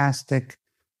 sarcastic,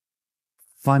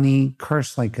 funny,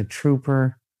 cursed like a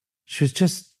trooper. She was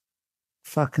just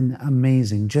fucking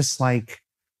amazing. Just like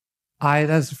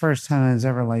that's the first time I was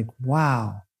ever like,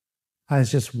 wow. I was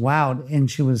just wowed.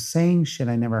 And she was saying shit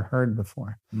I never heard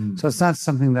before. So it's not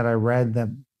something that I read that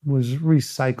was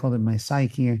recycled in my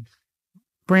psyche.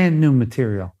 Brand new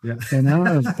material. It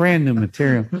was brand new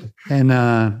material. And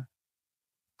I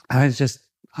was just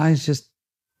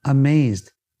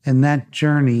amazed. And that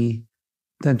journey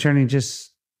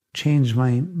just changed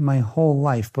my whole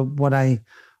life. But what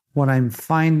I'm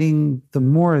finding, the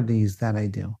more of these that I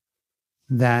do,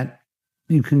 that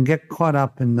you can get caught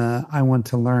up in I want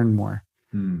to learn more.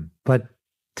 But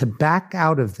to back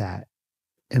out of that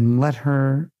and let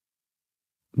her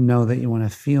know that you want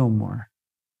to feel more.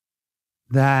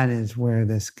 That is where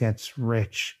this gets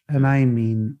rich. And I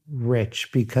mean rich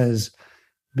because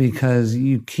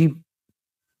you keep,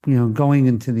 going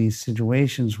into these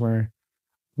situations where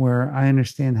I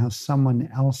understand how someone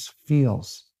else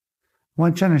feels.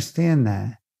 Once you understand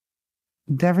that,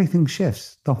 everything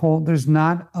shifts. There is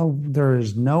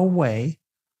no way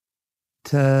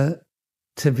to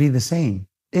be the same.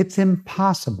 It's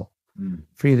impossible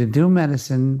for you to do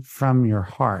medicine from your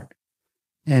heart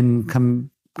and come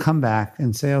back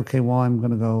and say, okay, well, I'm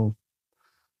going to go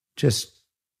just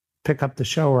pick up the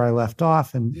show where I left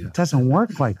off. And it doesn't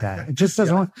work like that. It just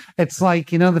doesn't work. It's like,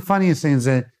 the funniest thing is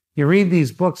that you read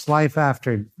these books, Life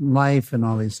After Life and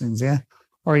all these things. Yeah.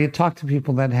 Or you talk to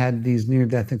people that had these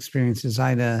near-death experiences. I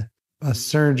had a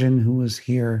surgeon who was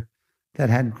here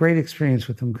that had great experience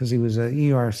with him because he was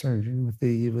an ER surgeon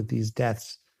with these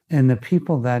deaths. And the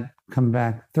people that come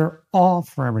back, they're all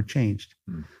forever changed.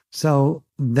 So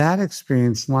that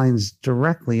experience lines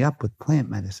directly up with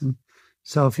plant medicine.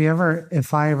 So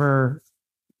if I ever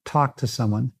talk to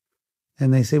someone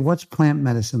and they say, what's plant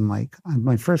medicine like?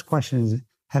 My first question is,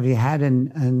 have you had a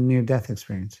near-death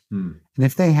experience? And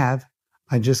if they have,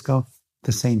 I just go,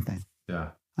 the same thing.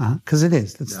 Yeah. Because it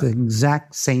is. It's the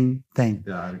exact same thing.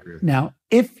 Yeah, I agree. Now,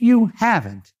 if you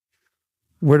haven't,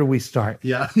 where do we start?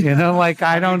 Yeah.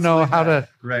 I don't know how to,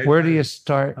 right. Where do you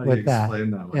start how with that?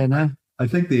 I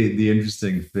think the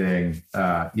interesting thing,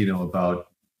 about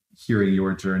hearing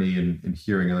your journey and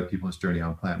hearing other people's journey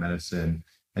on plant medicine,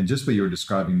 and just what you were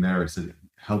describing there, is it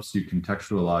helps you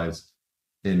contextualize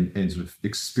and sort of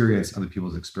experience other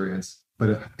people's experience.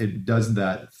 But it does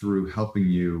that through helping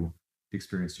you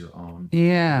experience your own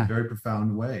in a very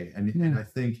profound way. And I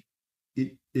think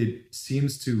it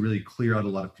seems to really clear out a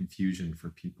lot of confusion for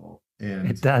people. And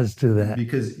it does do that.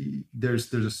 Because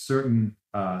there's a certain,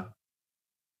 I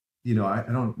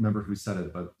don't remember who said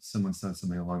it, but someone said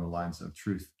something along the lines of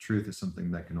truth is something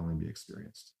that can only be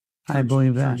experienced. I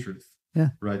believe that. Truth.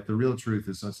 Yeah. Right. The real truth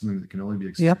is not something that can only be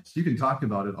experienced. You can talk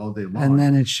about it all day long. And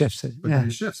then it shifts it. But then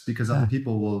it shifts because other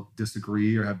people will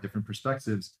disagree or have different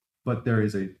perspectives. But there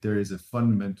is a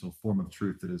fundamental form of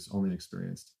truth that is only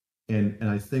experienced. And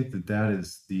I think that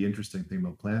is the interesting thing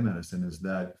about plant medicine, is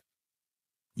that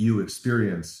you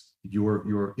experience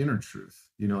your inner truth,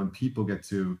 and people get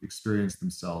to experience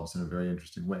themselves in a very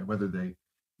interesting way, whether they,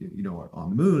 are on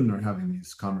the moon or having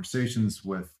these conversations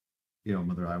with,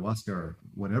 Mother Ayahuasca or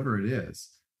whatever it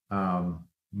is.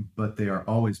 But they are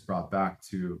always brought back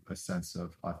to a sense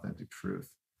of authentic truth.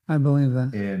 I believe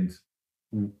that. And,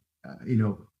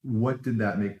 what did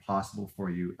that make possible for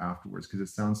you afterwards? Because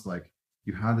it sounds like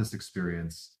you had this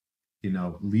experience,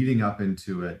 leading up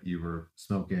into it, you were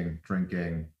smoking,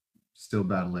 drinking, still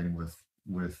battling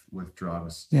with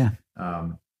drugs. Yeah.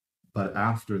 But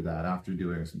after that, after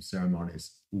doing some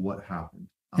ceremonies, what happened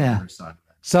on the other side of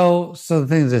that? So the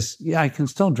thing is this, I can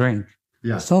still drink.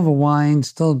 Yeah. Still have a wine,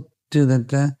 still do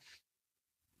that.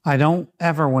 I don't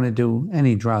ever want to do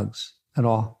any drugs at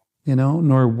all,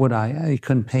 nor would I. It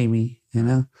couldn't pay me,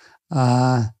 And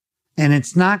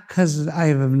it's not because I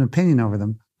have an opinion over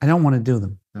them. I don't want to do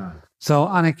them. So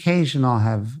on occasion, I'll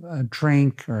have a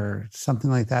drink or something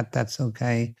like that. That's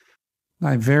okay.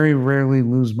 I very rarely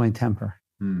lose my temper.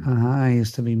 I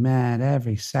used to be mad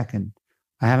every second.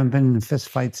 I haven't been in a fist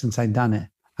fight since I'd done it.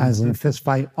 I was in a fist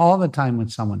fight all the time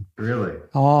with someone. Really?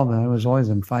 I was always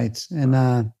in fights. And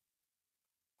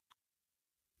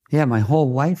my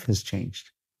whole life has changed.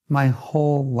 My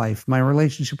whole life. My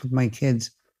relationship with my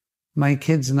kids. My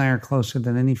kids and I are closer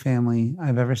than any family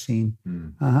I've ever seen.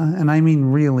 And I mean,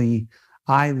 really,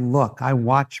 I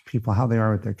watch people, how they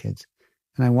are with their kids.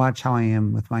 And I watch how I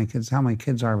am with my kids, how my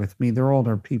kids are with me. They're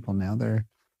older people now. They're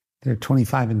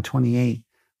 25 and 28.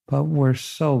 But we're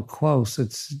so close.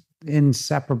 It's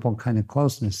inseparable kind of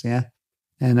closeness, yeah?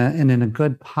 And in a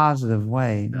good, positive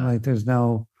way. Yeah. Like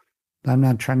I'm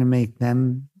not trying to make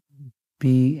them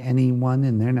be anyone,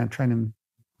 and they're not trying to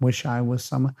wish I was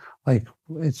someone. Like,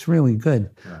 it's really good,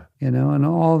 and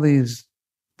all these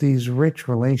rich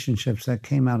relationships that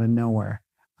came out of nowhere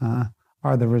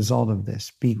are the result of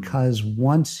this. Because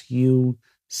once you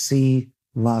see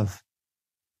love,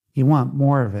 you want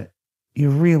more of it.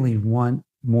 You really want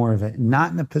more of it,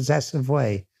 not in a possessive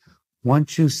way.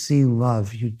 Once you see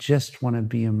love, you just want to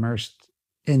be immersed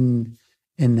in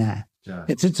that. Yeah.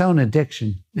 It's its own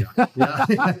addiction. Yeah.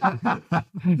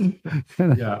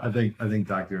 I think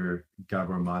Dr.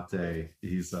 Gabor Mate,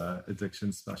 he's an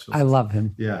addiction specialist. I love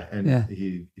him. Yeah, and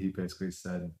he basically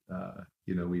said,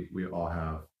 we all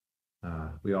have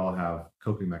we all have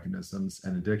coping mechanisms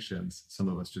and addictions. Some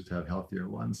of us just have healthier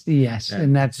ones. Yes,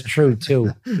 and that's true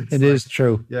too. It is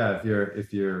true. Yeah,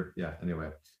 if you're yeah. Anyway,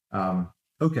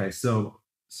 okay. So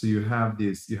you have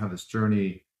this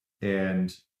journey,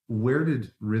 and where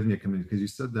did Rhythmia come in? Because you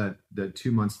said that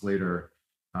 2 months later,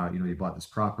 you bought this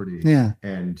property. Yeah.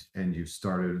 And you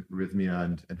started Rhythmia,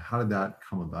 and how did that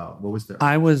come about? What was there?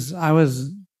 I was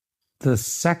the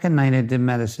second night I did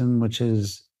medicine, which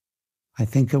is, I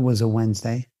think it was a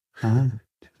Wednesday, Tuesday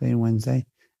and Wednesday.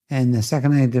 And the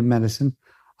second night I did medicine,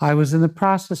 I was in the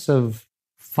process of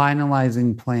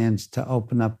finalizing plans to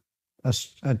open up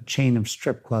a chain of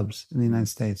strip clubs in the United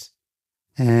States.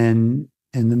 And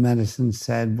the medicine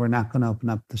said, we're not going to open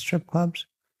up the strip clubs.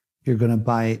 You're going to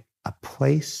buy a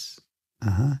place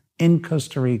in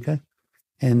Costa Rica.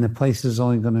 And the place is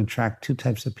only going to attract two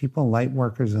types of people, light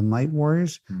workers and light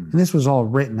warriors. And this was all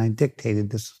written. I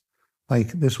dictated this.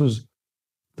 This was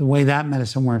the way that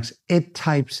medicine works. It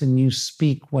types and you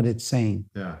speak what it's saying.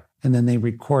 Yeah. And then they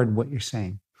record what you're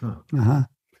saying. Huh.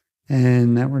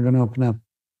 And that we're going to open up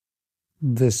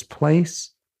this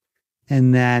place,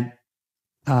 and that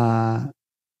I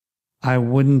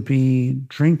wouldn't be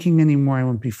drinking anymore. I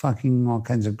wouldn't be fucking all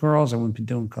kinds of girls. I wouldn't be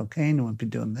doing cocaine. I wouldn't be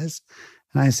doing this.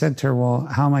 And I said to her, well,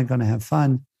 how am I going to have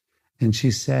fun? And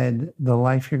she said, the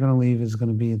life you're going to leave is going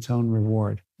to be its own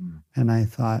reward. And I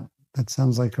thought, that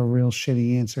sounds like a real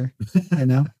shitty answer.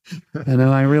 And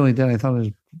I really did. I thought it was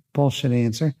a bullshit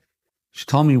answer. She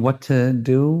told me what to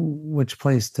do, which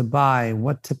place to buy,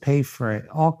 what to pay for it,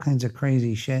 all kinds of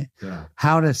crazy shit. Yeah.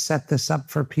 How to set this up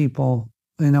for people.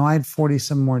 I had 40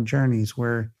 some more journeys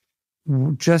where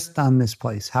just on this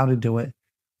place, how to do it,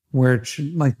 where it's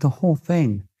like the whole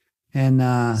thing. And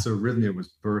so Rhythmia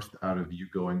was birthed out of you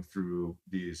going through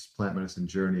these plant medicine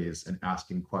journeys and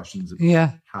asking questions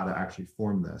about how to actually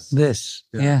form this.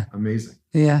 Yeah. Amazing.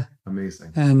 Yeah.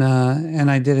 Amazing. And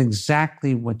I did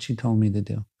exactly what she told me to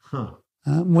do. Huh.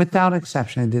 Without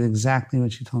exception, I did exactly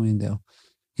what she told me to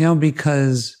do.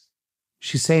 Because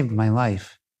she saved my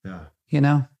life.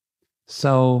 Yeah.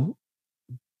 So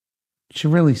she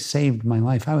really saved my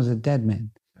life. I was a dead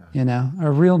man,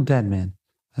 a real dead man,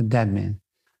 a dead man.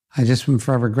 I just am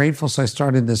forever grateful. So I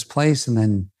started this place, and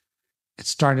then it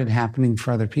started happening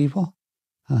for other people.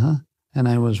 And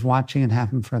I was watching it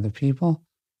happen for other people.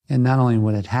 And not only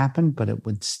would it happen, but it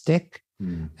would stick.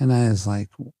 And I was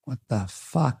like, what the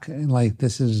fuck? Like,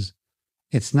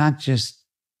 it's not just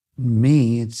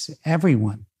me, it's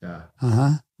everyone. Yeah.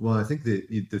 Well, I think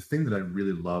the thing that I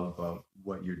really love about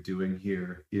what you're doing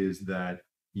here is that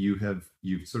you've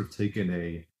sort of taken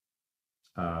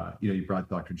you brought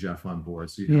Dr. Jeff on board.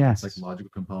 So you have a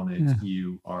psychological component. Yeah.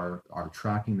 You are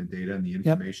tracking the data and the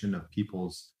information of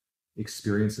people's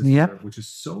experiences, which is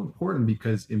so important,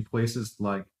 because in places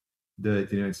like the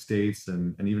United States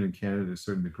and even in Canada to a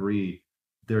certain degree,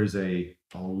 there's a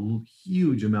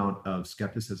huge amount of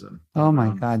skepticism. Oh my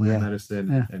God, plant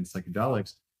medicine and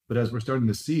psychedelics. But as we're starting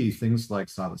to see things like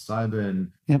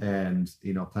psilocybin and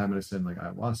plant medicine like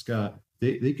ayahuasca,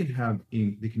 they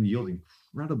can yield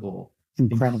incredible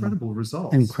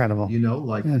results. Incredible.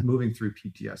 Moving through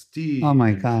PTSD. Oh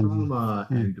my God. Trauma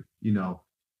and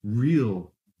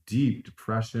real deep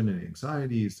depression and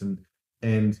anxieties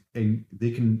and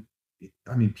they can.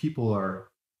 I mean, people are,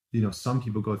 some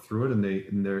people go through it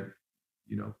and they're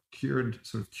cured,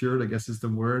 I guess is the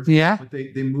word. Yeah. But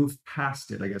they move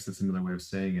past it. I guess that's another way of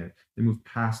saying it. They move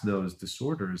past those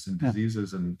disorders and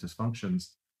diseases and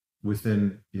dysfunctions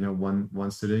within, one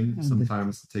sitting.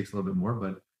 Sometimes it takes a little bit more,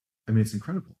 but I mean, it's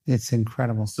incredible. It's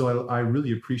incredible. So I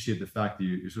really appreciate the fact that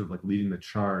you're sort of like leading the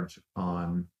charge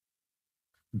on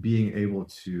being able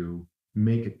to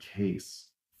make a case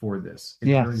for this and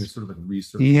doing a sort of like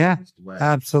research way.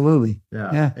 Absolutely.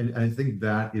 Yeah. And I think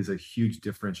that is a huge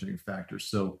differentiating factor.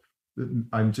 So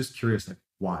I'm just curious, like,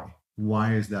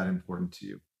 why is that important to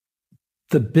you?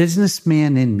 The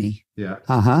businessman in me,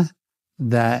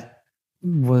 that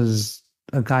was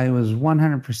a guy who was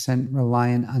 100%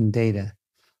 reliant on data.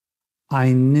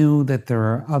 I knew that there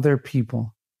are other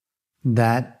people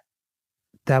that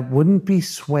wouldn't be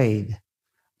swayed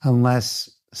unless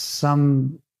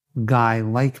some guy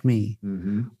like me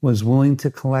was willing to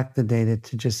collect the data,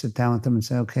 to just sit down with them and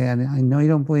say, okay, I know you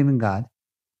don't believe in God.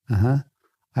 I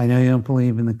know you don't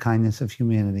believe in the kindness of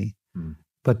humanity,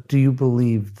 but do you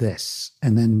believe this?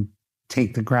 And then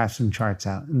take the graphs and charts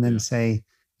out and then say,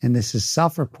 and this is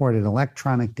self-reported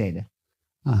electronic data.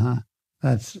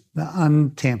 That's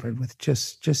untampered with,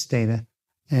 just data.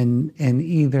 And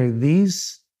either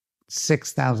these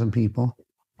 6,000 people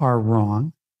are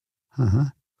wrong,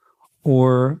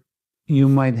 or you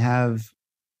might have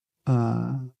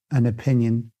an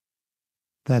opinion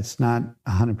that's not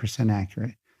 100%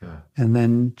 accurate. Yeah. And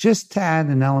then just to add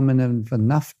an element of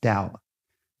enough doubt,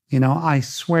 I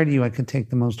swear to you, I could take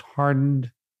the most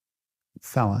hardened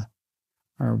fella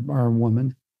or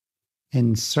woman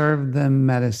and serve them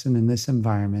medicine in this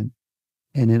environment,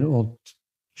 and it will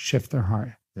shift their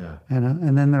heart. Yeah.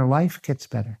 And then their life gets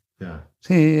better. Yeah.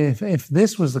 See, if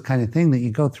this was the kind of thing that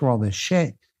you go through all this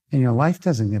shit and your life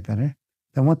doesn't get better,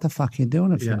 then what the fuck are you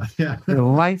doing it for? Yeah. Your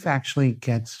life actually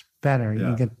gets better. Yeah.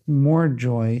 You get more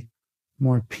joy,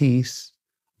 more peace,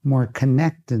 more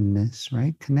connectedness,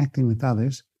 right? Connecting with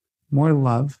others, more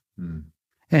love,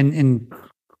 and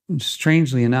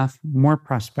strangely enough, more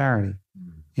prosperity.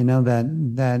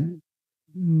 That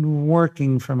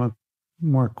working from a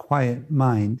more quiet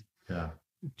mind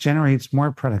generates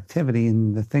more productivity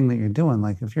in the thing that you're doing.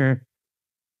 Like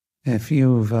if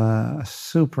you've a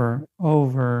super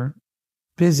over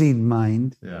busied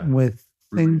mind with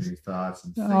things thoughts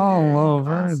and all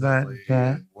over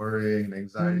that worrying and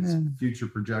anxieties, future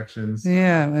projections.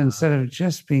 Yeah, instead of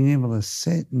just being able to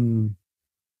sit and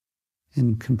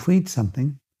complete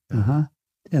something,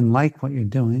 and like what you're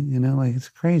doing, like it's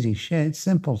crazy shit. It's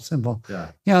simple.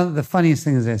 Yeah. The funniest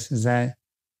thing is that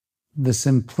the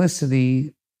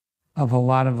simplicity of a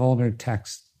lot of older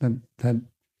texts that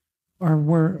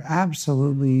were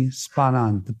absolutely spot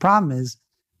on. The problem is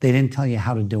they didn't tell you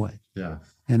how to do it. Yeah.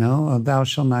 Thou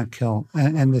shalt not kill,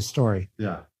 and the story.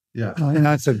 Yeah. Yeah.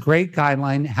 It's a great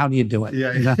guideline. How do you do it?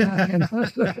 Yeah.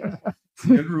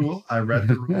 Good rule. I read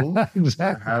the rule.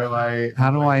 Exactly.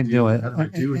 How do I do it?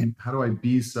 How do I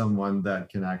be someone that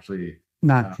can actually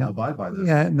not abide by this?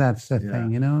 Yeah, that's the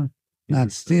thing,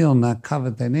 not steal, not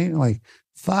covet their name. Like,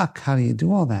 fuck, how do you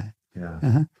do all that?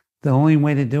 Yeah. The only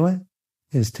way to do it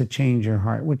is to change your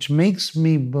heart, which makes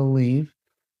me believe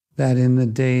that in the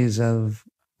days of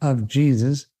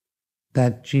Jesus,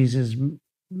 that Jesus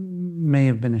may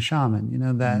have been a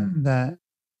shaman, that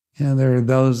there are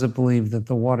those that believe that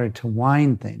the water to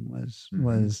wine thing was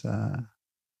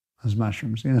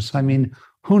mushrooms. So I mean,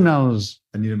 who knows?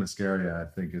 Anita muscaria, I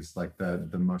think, is like the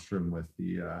mushroom with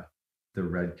the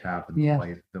red cap and the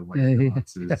white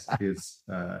dots.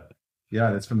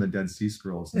 That's from the Dead Sea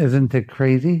Scrolls. Isn't it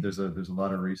crazy? There's a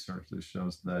lot of research that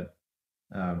shows that,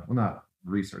 not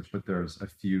research, but there's a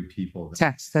few people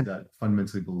that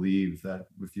fundamentally believe that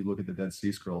if you look at the Dead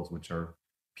Sea Scrolls, which are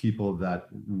people that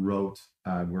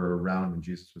were around when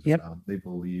Jesus was around, they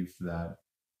believe that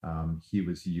he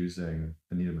was using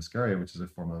Anita muscaria, which is a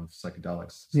form of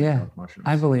psychedelics. Mushrooms.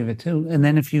 I believe it too. And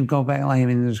then if you go back,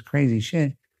 there's crazy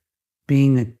shit.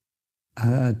 Being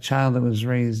a child that was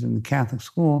raised in the Catholic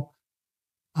school,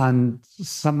 on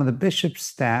some of the bishop's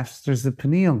staffs, there's the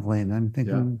pineal gland. I'm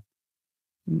thinking,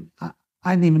 I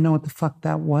didn't even know what the fuck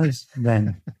that was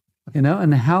then.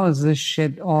 And how is this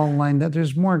shit all lined up?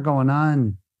 There's more going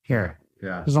on here.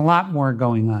 Yeah. There's a lot more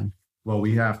going on. Well,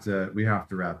 we have to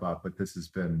wrap up, but this has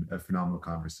been a phenomenal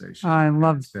conversation. I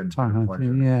love talking to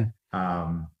you. Yeah.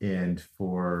 And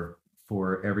for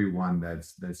everyone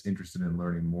that's interested in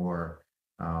learning more,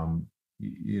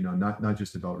 not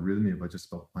just about rhythmia, but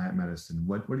just about plant medicine,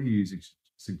 what do you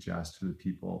suggest to the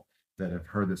people that have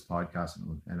heard this podcast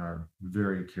and are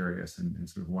very curious and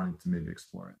sort of wanting to maybe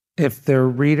explore it? If they're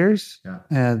readers,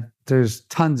 there's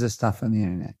tons of stuff on the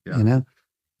internet.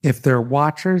 If they're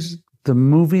watchers, the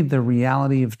movie The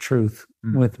Reality of Truth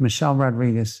with Michelle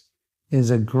Rodriguez is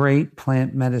a great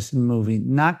plant medicine movie.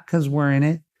 Not because we're in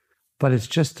it, but it's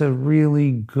just a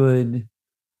really good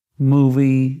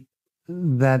movie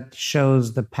that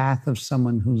shows the path of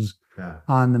someone who's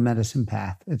on the medicine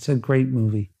path. It's a great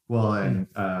movie. Well, and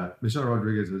Michelle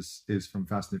Rodriguez is from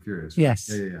Fast and Furious. Right?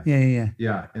 Yes.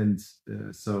 Yeah. And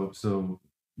so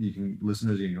you can,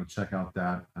 listeners, you can go check out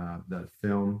that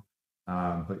film.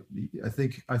 But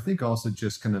I think also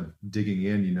just kind of digging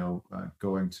in,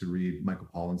 going to read Michael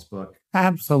Pollan's book.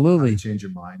 Absolutely. How to Change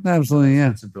Your Mind. Absolutely.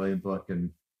 Yeah. It's a brilliant book. And,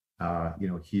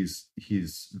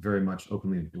 he's very much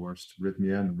openly endorsed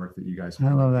rhythmia and the work that you guys are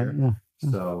doing. I love that. Yeah.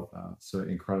 So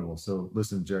incredible. So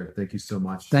listen, Gerard, thank you so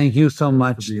much. Thank you so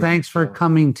much. Thanks for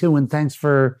coming too. And thanks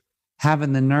for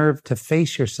having the nerve to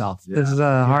face yourself. Yeah. This is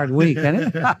a hard week,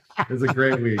 isn't it? It's a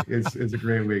great week. It's a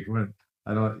great week. And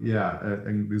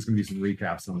there's going to be some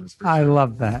recaps on this. I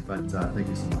love that. But thank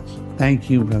you so much. Thank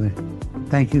you, brother.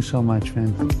 Thank you so much,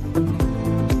 man.